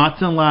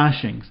 Knots and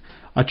lashings: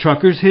 a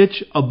trucker's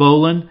hitch, a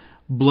bowline,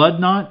 blood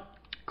knot,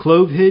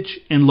 clove hitch,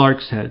 and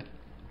lark's head.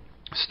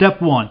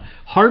 Step 1.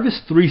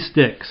 Harvest 3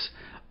 sticks.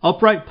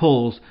 Upright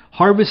poles: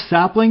 harvest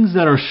saplings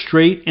that are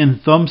straight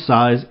and thumb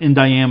size in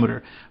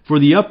diameter. For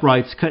the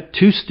uprights, cut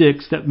 2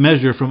 sticks that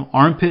measure from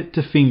armpit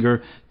to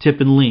finger tip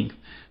in length.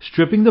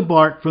 Stripping the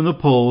bark from the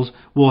poles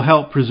will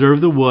help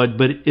preserve the wood,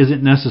 but it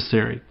isn't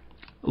necessary.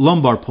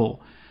 Lumbar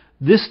pole: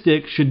 this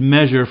stick should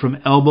measure from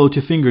elbow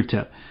to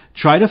fingertip.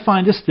 Try to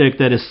find a stick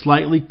that is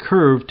slightly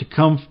curved to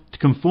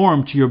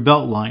conform to your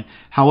belt line.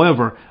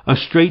 However, a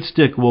straight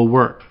stick will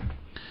work.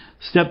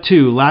 Step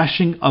 2.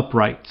 Lashing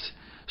uprights.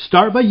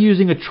 Start by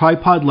using a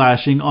tripod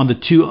lashing on the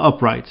 2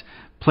 uprights.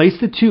 Place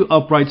the 2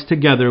 uprights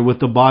together with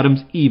the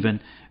bottoms even.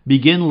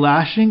 Begin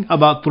lashing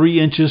about 3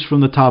 inches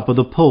from the top of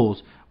the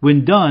poles.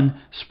 When done,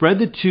 spread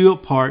the 2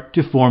 apart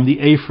to form the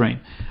A-frame.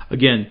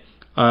 Again,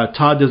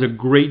 Todd does a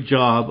great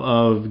job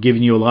of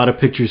giving you a lot of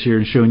pictures here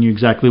and showing you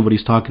exactly what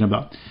he's talking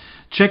about.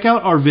 Check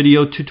out our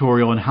video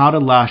tutorial on how to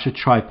lash a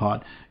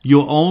tripod.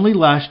 You'll only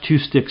lash 2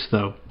 sticks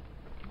though.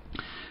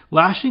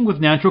 Lashing with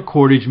natural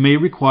cordage may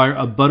require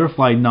a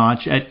butterfly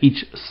notch at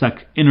each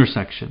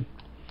intersection.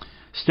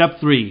 Step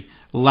 3.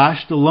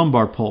 Lash the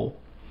lumbar pole.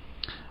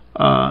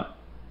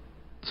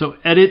 So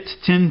edit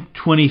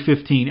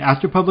 10/20/15.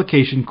 After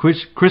publication,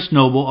 Chris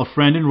Noble, a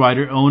friend and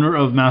writer, owner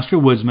of Master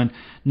Woodsman,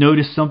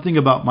 noticed something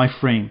about my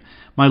frame.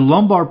 My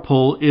lumbar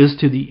pole is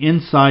to the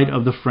inside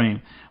of the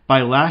frame.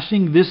 By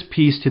lashing this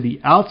piece to the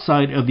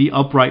outside of the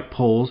upright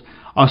poles,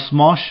 a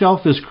small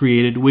shelf is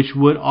created which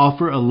would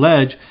offer a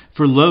ledge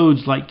for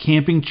loads like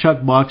camping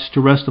chuck box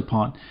to rest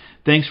upon.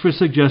 Thanks for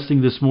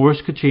suggesting this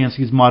Morris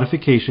Kochanski's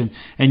modification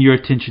and your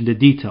attention to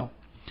detail.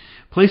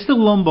 Place the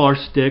lumbar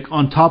stick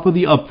on top of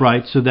the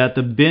upright so that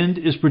the bend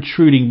is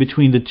protruding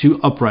between the 2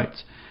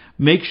 uprights.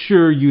 Make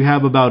sure you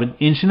have about 1.5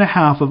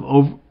 inches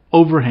of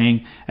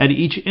overhang at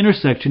each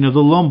intersection of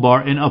the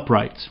lumbar and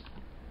uprights.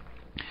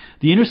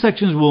 The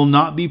intersections will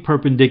not be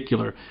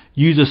perpendicular.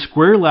 Use a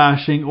square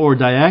lashing or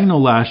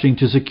diagonal lashing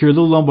to secure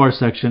the lumbar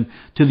section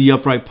to the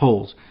upright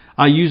poles.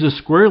 I use a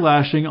square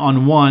lashing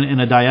on one and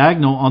a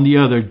diagonal on the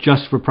other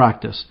just for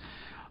practice.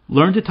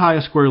 Learn to tie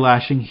a square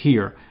lashing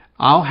here.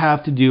 I'll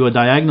have to do a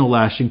diagonal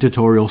lashing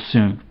tutorial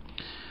soon.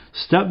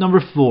 Step number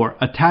 4.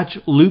 Attach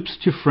loops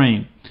to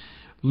frame.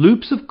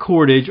 Loops of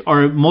cordage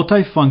are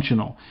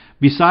multifunctional.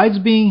 Besides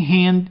being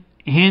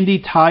handy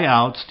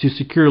tie-outs to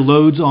secure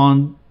loads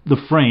on the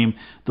frame,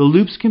 the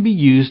loops can be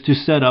used to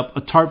set up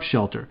a tarp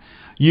shelter.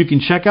 You can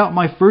check out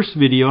my first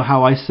video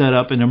how I set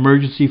up an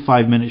emergency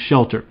 5-minute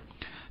shelter.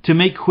 To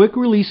make quick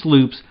release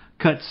loops,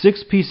 cut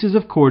 6 pieces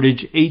of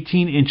cordage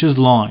 18 inches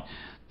long.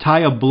 Tie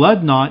a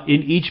blood knot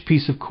in each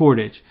piece of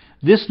cordage.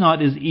 This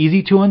knot is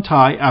easy to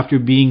untie after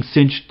being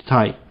cinched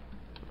tight.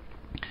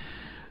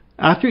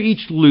 Attach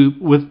each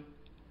loop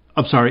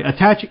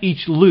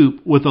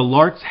with a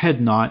lark's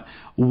head knot,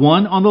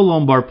 1 on the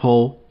lumbar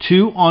pole,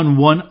 2 on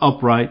one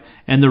upright,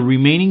 and the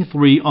remaining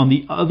 3 on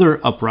the other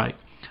upright.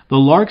 The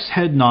lark's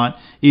head knot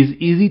is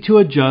easy to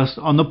adjust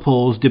on the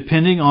poles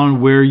depending on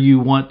where you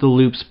want the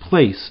loops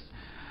placed.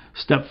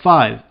 Step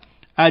 5.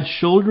 Add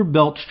shoulder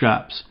belt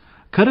straps.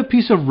 Cut a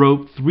piece of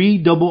rope 3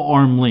 double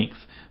arm length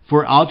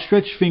from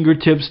outstretched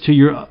fingertips to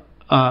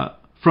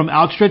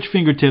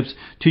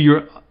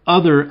your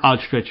other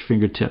outstretched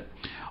fingertip.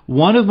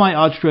 One of my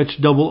outstretched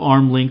double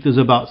arm length is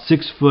about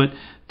 6 foot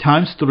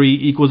times 3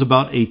 equals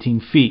about 18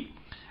 feet.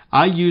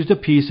 I used a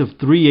piece of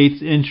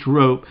 3/8 inch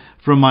rope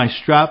from my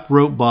strap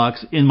rope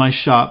box in my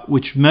shop,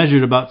 which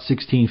measured about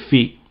 16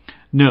 feet.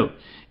 Note,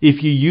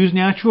 if you use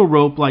natural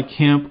rope like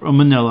hemp or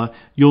manila,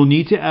 you'll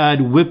need to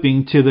add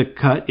whipping to the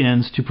cut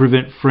ends to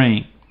prevent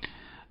fraying.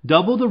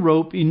 Double the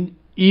rope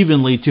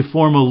evenly to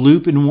form a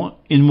loop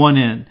in one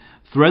end.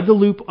 Thread the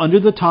loop under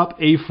the top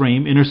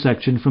A-frame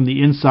intersection from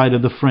the inside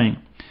of the frame.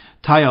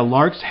 Tie a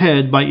lark's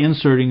head by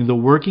inserting the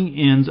working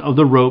ends of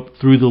the rope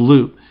through the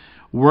loop.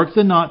 Work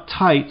the knot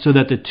tight so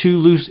that the 2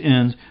 loose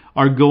ends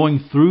are going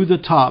through the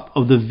top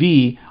of the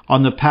V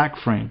on the pack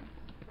frame.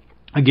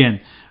 Again,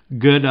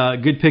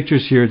 good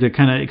pictures here to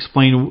kind of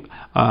explain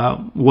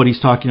what he's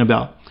talking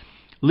about.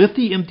 Lift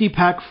the empty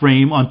pack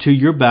frame onto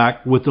your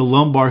back with the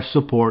lumbar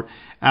support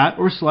at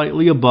or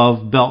slightly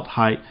above belt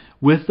height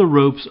with the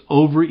ropes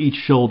over each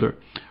shoulder.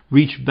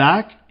 Reach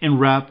back and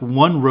wrap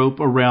one rope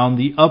around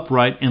the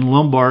upright and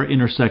lumbar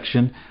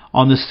intersection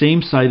on the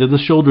same side of the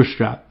shoulder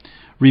strap.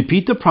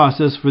 Repeat the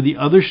process for the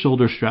other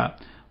shoulder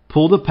strap.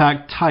 Pull the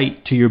pack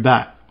tight to your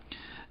back.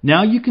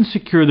 Now you can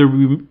secure the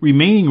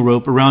remaining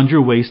rope around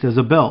your waist as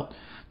a belt.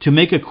 To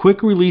make a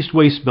quick release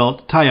waist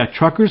belt, tie a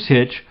trucker's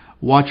hitch.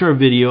 Watch our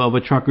video of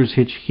a trucker's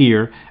hitch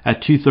here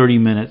at 2:30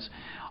 minutes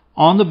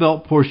on the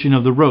belt portion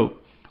of the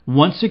rope.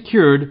 Once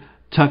secured,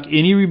 tuck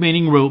any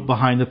remaining rope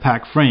behind the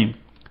pack frame.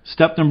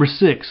 Step number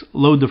 6,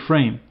 load the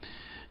frame.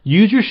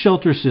 Use your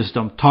shelter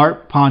system,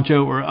 tarp,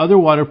 poncho, or other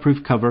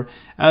waterproof cover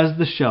as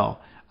the shell.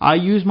 I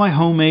use my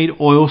homemade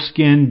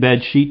oilskin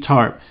bed sheet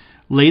tarp.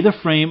 Lay the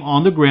frame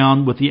on the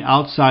ground with the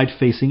outside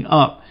facing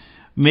up.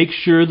 Make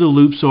sure the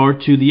loops are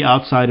to the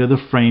outside of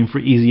the frame for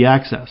easy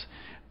access.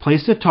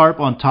 Place the tarp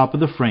on top of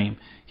the frame.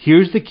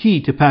 Here's the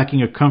key to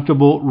packing a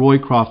comfortable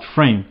Roycroft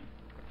frame.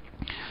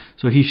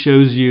 So he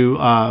shows you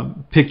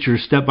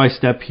pictures step by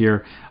step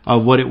here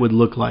of what it would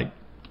look like.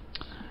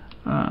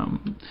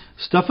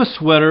 Stuff a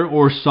sweater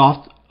or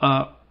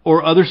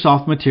other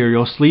soft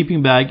material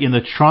sleeping bag in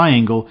the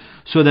triangle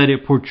so that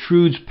it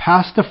protrudes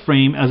past the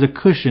frame as a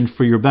cushion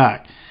for your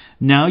back.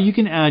 Now you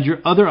can add your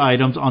other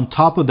items on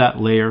top of that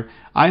layer.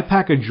 I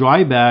pack a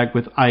dry bag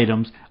with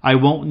items I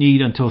won't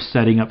need until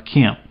setting up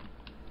camp.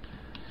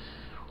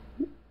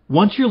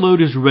 Once your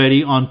load is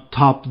ready on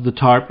top of the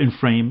tarp and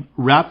frame,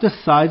 wrap the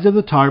sides of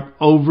the tarp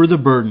over the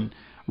burden.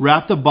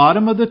 Wrap the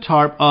bottom of the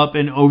tarp up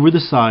and over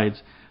the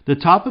sides. The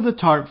top of the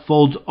tarp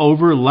folds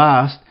over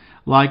last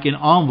like an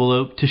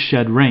envelope to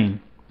shed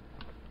rain.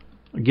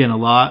 Again, a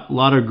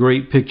lot of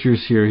great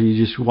pictures here. He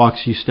just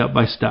walks you step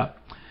by step.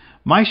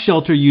 My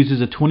shelter uses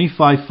a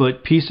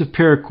 25-foot piece of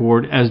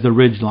paracord as the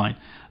ridgeline.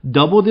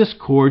 Double this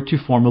cord to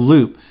form a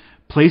loop.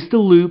 Place the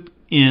loop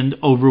end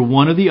over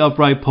one of the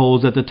upright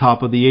poles at the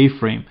top of the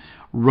A-frame.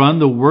 Run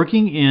the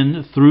working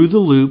end through the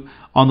loop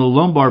on the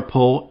lumbar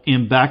pole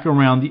and back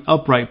around the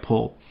upright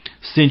pole.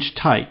 Cinch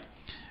tight.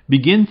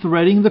 Begin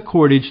threading the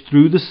cordage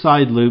through the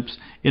side loops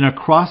in a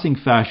crossing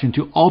fashion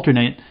to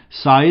alternate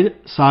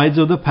sides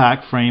of the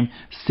pack frame,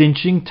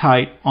 cinching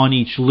tight on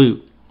each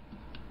loop.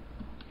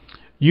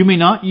 You may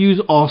not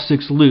use all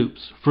 6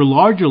 loops. For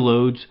larger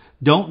loads,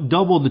 don't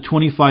double the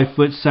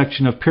 25-foot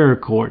section of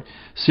paracord.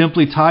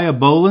 Simply tie a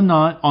bowline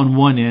knot on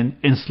one end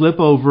and slip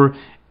over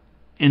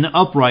in the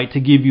upright to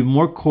give you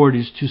more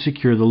cordage to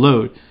secure the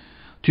load.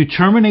 To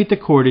terminate the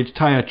cordage,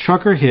 tie a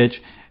trucker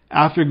hitch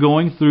after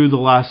going through the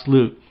last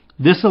loop.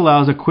 This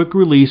allows a quick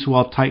release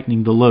while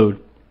tightening the load.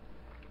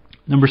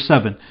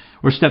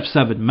 Step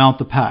 7, mount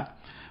the pack.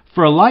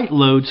 For a light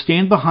load,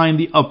 stand behind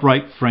the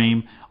upright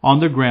frame on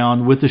the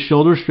ground with the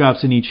shoulder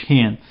straps in each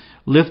hand.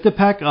 Lift the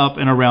pack up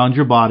and around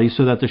your body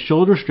so that the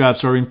shoulder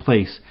straps are in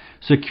place.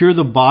 Secure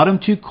the bottom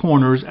 2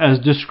 corners as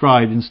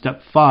described in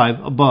step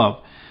 5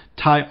 above.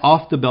 Tie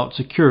off the belt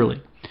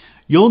securely.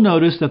 You'll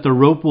notice that the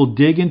rope will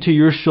dig into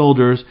your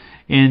shoulders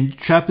and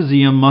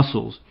trapezium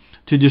muscles.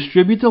 To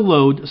distribute the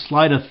load,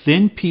 slide a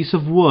thin piece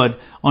of wood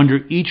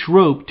under each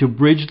rope to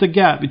bridge the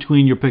gap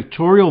between your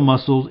pectoral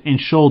muscles and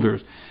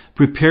shoulders.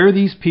 Prepare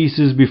these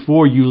pieces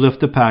before you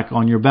lift the pack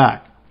on your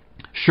back.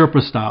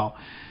 Sherpa style.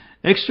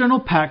 External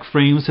pack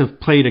frames have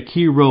played a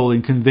key role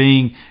in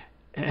conveying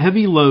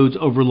heavy loads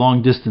over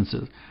long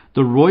distances.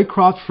 The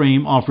Roycroft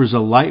frame offers a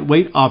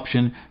lightweight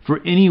option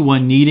for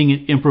anyone needing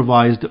an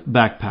improvised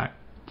backpack.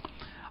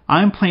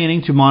 I'm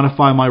planning to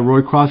modify my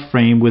Roycroft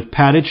frame with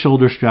padded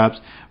shoulder straps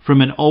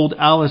from an old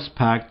Alice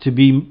pack to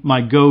be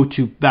my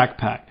go-to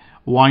backpack.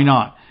 Why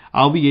not?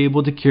 I'll be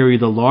able to carry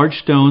the large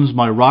stones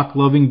my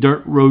rock-loving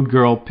dirt road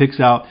girl picks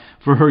out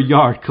for her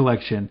yard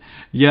collection.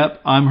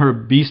 Yep, I'm her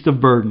beast of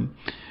burden.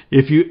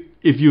 If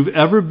you've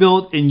ever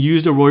built and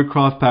used a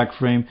Roycroft pack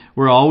frame,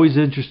 we're always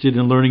interested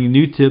in learning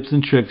new tips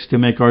and tricks to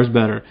make ours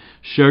better.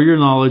 Share your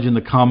knowledge in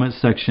the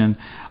comments section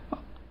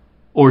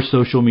or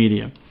social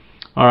media.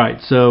 All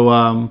right,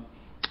 so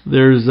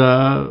there's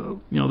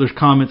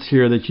comments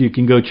here that you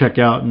can go check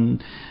out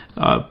and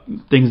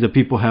things that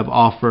people have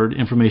offered,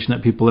 information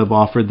that people have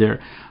offered there.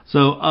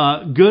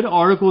 So good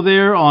article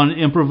there on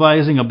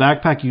improvising a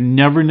backpack. You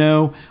never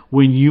know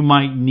when you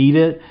might need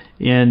it,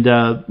 and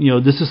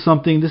this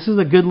is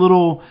a good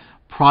little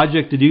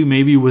project to do,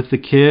 maybe with the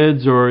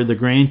kids or the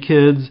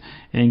grandkids,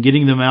 and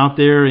getting them out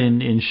there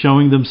and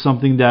showing them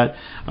something that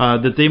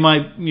they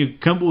might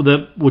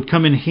that would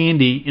come in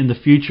handy in the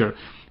future.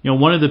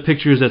 One of the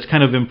pictures that's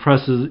kind of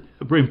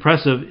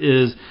impressive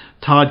is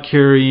Todd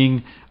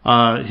carrying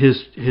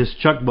his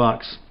chuck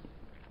box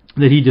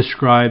that he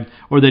described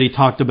or that he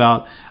talked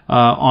about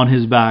on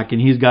his back,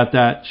 and he's got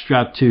that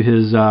strapped to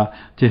his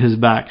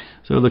back.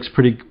 So it looks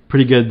pretty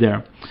good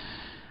there.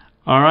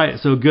 All right,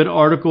 so good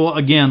article.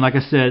 Again, like I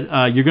said,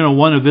 you're going to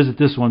want to visit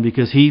this one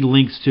because he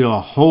links to a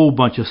whole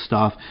bunch of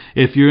stuff.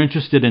 If you're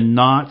interested in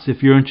knots,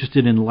 if you're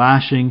interested in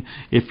lashing,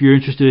 if you're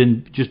interested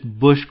in just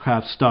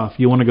bushcraft stuff,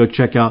 you want to go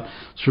check out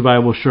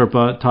Survival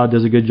Sherpa. Todd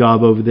does a good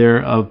job over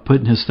there of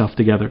putting his stuff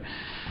together.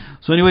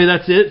 So anyway,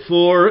 that's it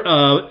for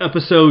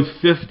episode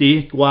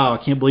 50. Wow,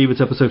 I can't believe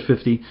it's episode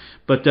 50.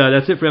 But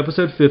that's it for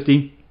episode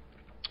 50.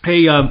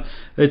 Hey,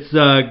 it's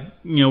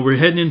we're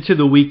heading into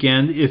the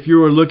weekend. If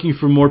you are looking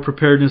for more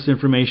preparedness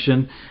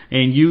information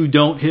and you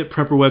don't hit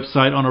Prepper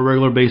website on a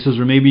regular basis,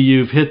 or maybe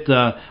you've hit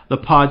the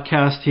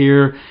podcast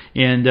here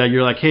and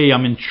you're like, hey,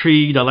 I'm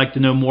intrigued, I'd like to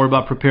know more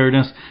about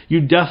preparedness,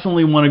 you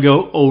definitely want to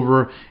go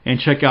over and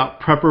check out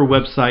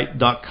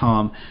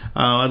prepperwebsite.com.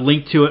 I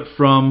linked to it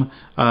from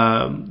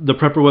the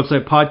Prepper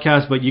Website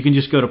podcast, but you can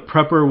just go to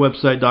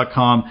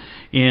prepperwebsite.com,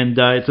 and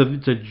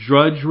it's a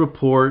Drudge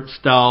Report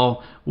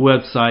style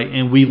website,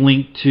 and we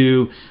link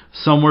to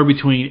somewhere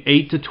between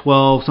 8 to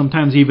 12,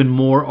 sometimes even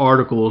more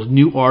articles,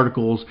 new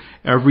articles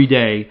every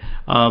day.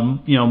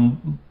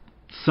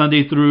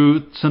 Sunday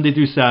through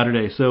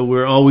Saturday. So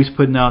we're always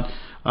putting out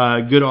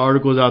good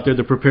articles out there.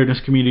 The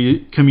preparedness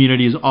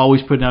community is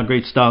always putting out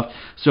great stuff.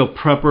 So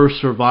prepper,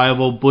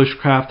 survival,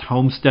 bushcraft,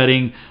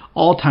 homesteading,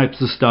 all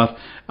types of stuff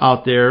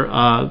out there,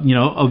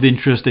 of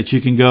interest that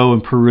you can go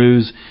and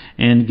peruse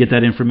and get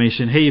that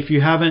information. Hey, if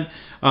you haven't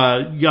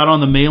got on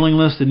the mailing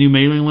list, the new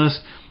mailing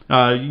list,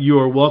 you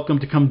are welcome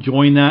to come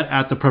join that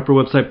at the Prepper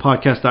website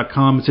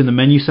podcast.com. It's in the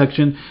menu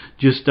section.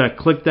 Just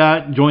click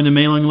that, join the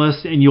mailing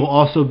list, and you'll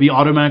also be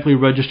automatically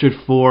registered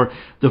for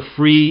the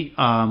free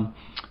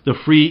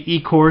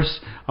e-course,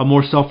 A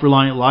More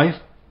Self-Reliant Life.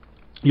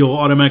 You'll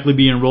automatically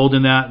be enrolled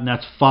in that, and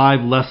that's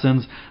 5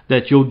 lessons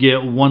that you'll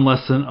get 1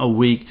 lesson a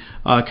week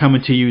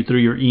coming to you through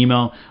your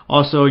email.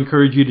 Also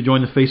encourage you to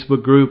join the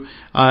Facebook group.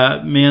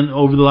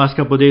 Over the last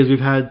couple of days, we've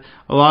had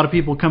a lot of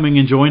people coming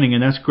and joining,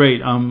 and that's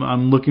great.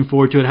 I'm looking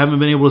forward to it. Haven't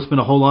been able to spend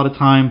a whole lot of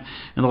time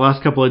in the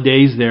last couple of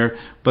days there,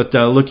 but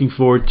looking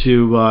forward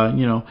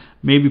to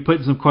maybe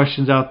putting some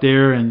questions out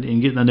there and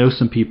getting to know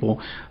some people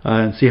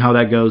and see how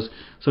that goes.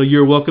 So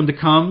you're welcome to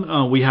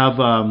come. We have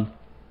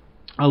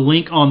a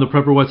link on the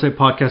Prepper website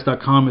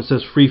podcast.com. It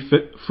says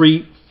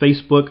free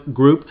Facebook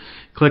group.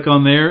 Click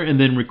on there and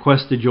then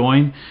request to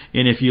join.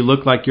 And if you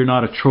look like you're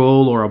not a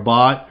troll or a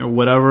bot or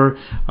whatever,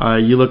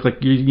 you look like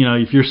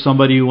if you're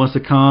somebody who wants to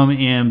come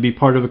and be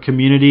part of a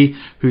community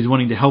who's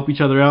wanting to help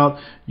each other out,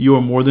 you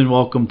are more than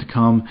welcome to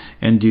come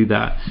and do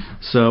that.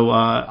 So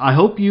I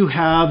hope you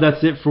have.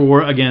 That's it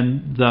for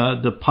again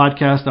the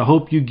podcast. I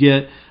hope you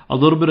get a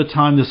little bit of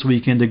time this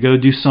weekend to go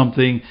do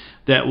something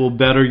that will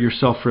better your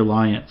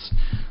self-reliance.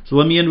 So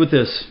let me end with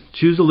this.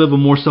 Choose to live a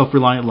more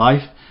self-reliant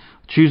life.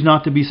 Choose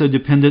not to be so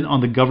dependent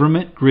on the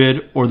government, grid,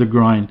 or the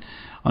grind.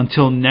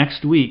 Until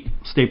next week,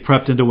 stay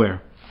prepped and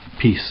aware.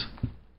 Peace.